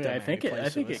don't know. I think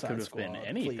it could have been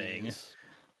anything. Please.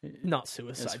 Not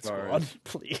Suicide Squad,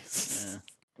 please.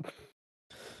 Yeah.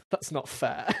 That's not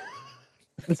fair.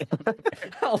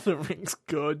 Elden Ring's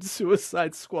good.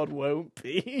 Suicide Squad won't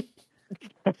be.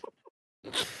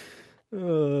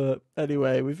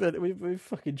 Anyway, we've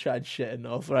fucking chatted shit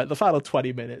enough. Right, the final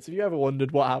 20 minutes. If you ever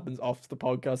wondered what happens off the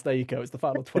podcast, there you go. It's the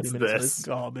final 20 minutes of this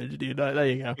garbage, dude. There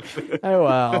you go. Oh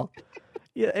well.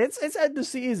 Yeah, it's end of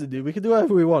season, dude. We can do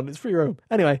whatever we want. It's free roam.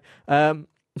 Anyway,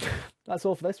 that's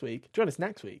all for this week. Join us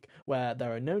next week, where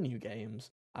there are no new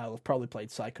games. I'll have probably played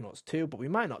Psychonauts 2, but we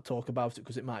might not talk about it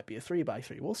because it might be a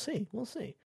 3x3. We'll see.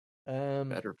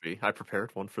 Better be. I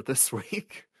prepared one for this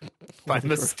week by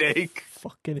mistake.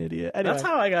 Fucking idiot. Anyway.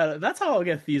 That's how I'll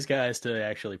get these guys to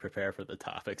actually prepare for the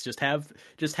topics. Just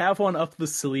have one up the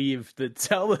sleeve that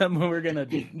tell them we're gonna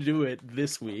do it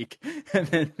this week, and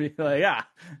then be like,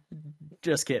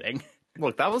 just kidding.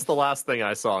 Look, that was the last thing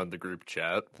I saw in the group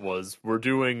chat. Was we're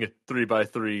doing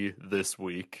 3x3 this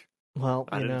week. Well,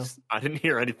 I didn't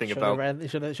hear anything about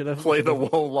play the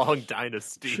Wolong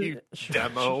Dynasty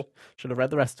demo. Should have read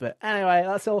the rest of it. Anyway,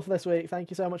 that's all for this week.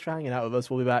 Thank you so much for hanging out with us.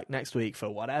 We'll be back next week for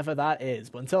whatever that is.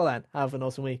 But until then, have an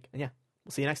awesome week. And yeah,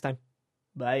 we'll see you next time.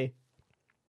 Bye.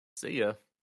 See ya.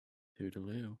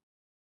 Toodaloo.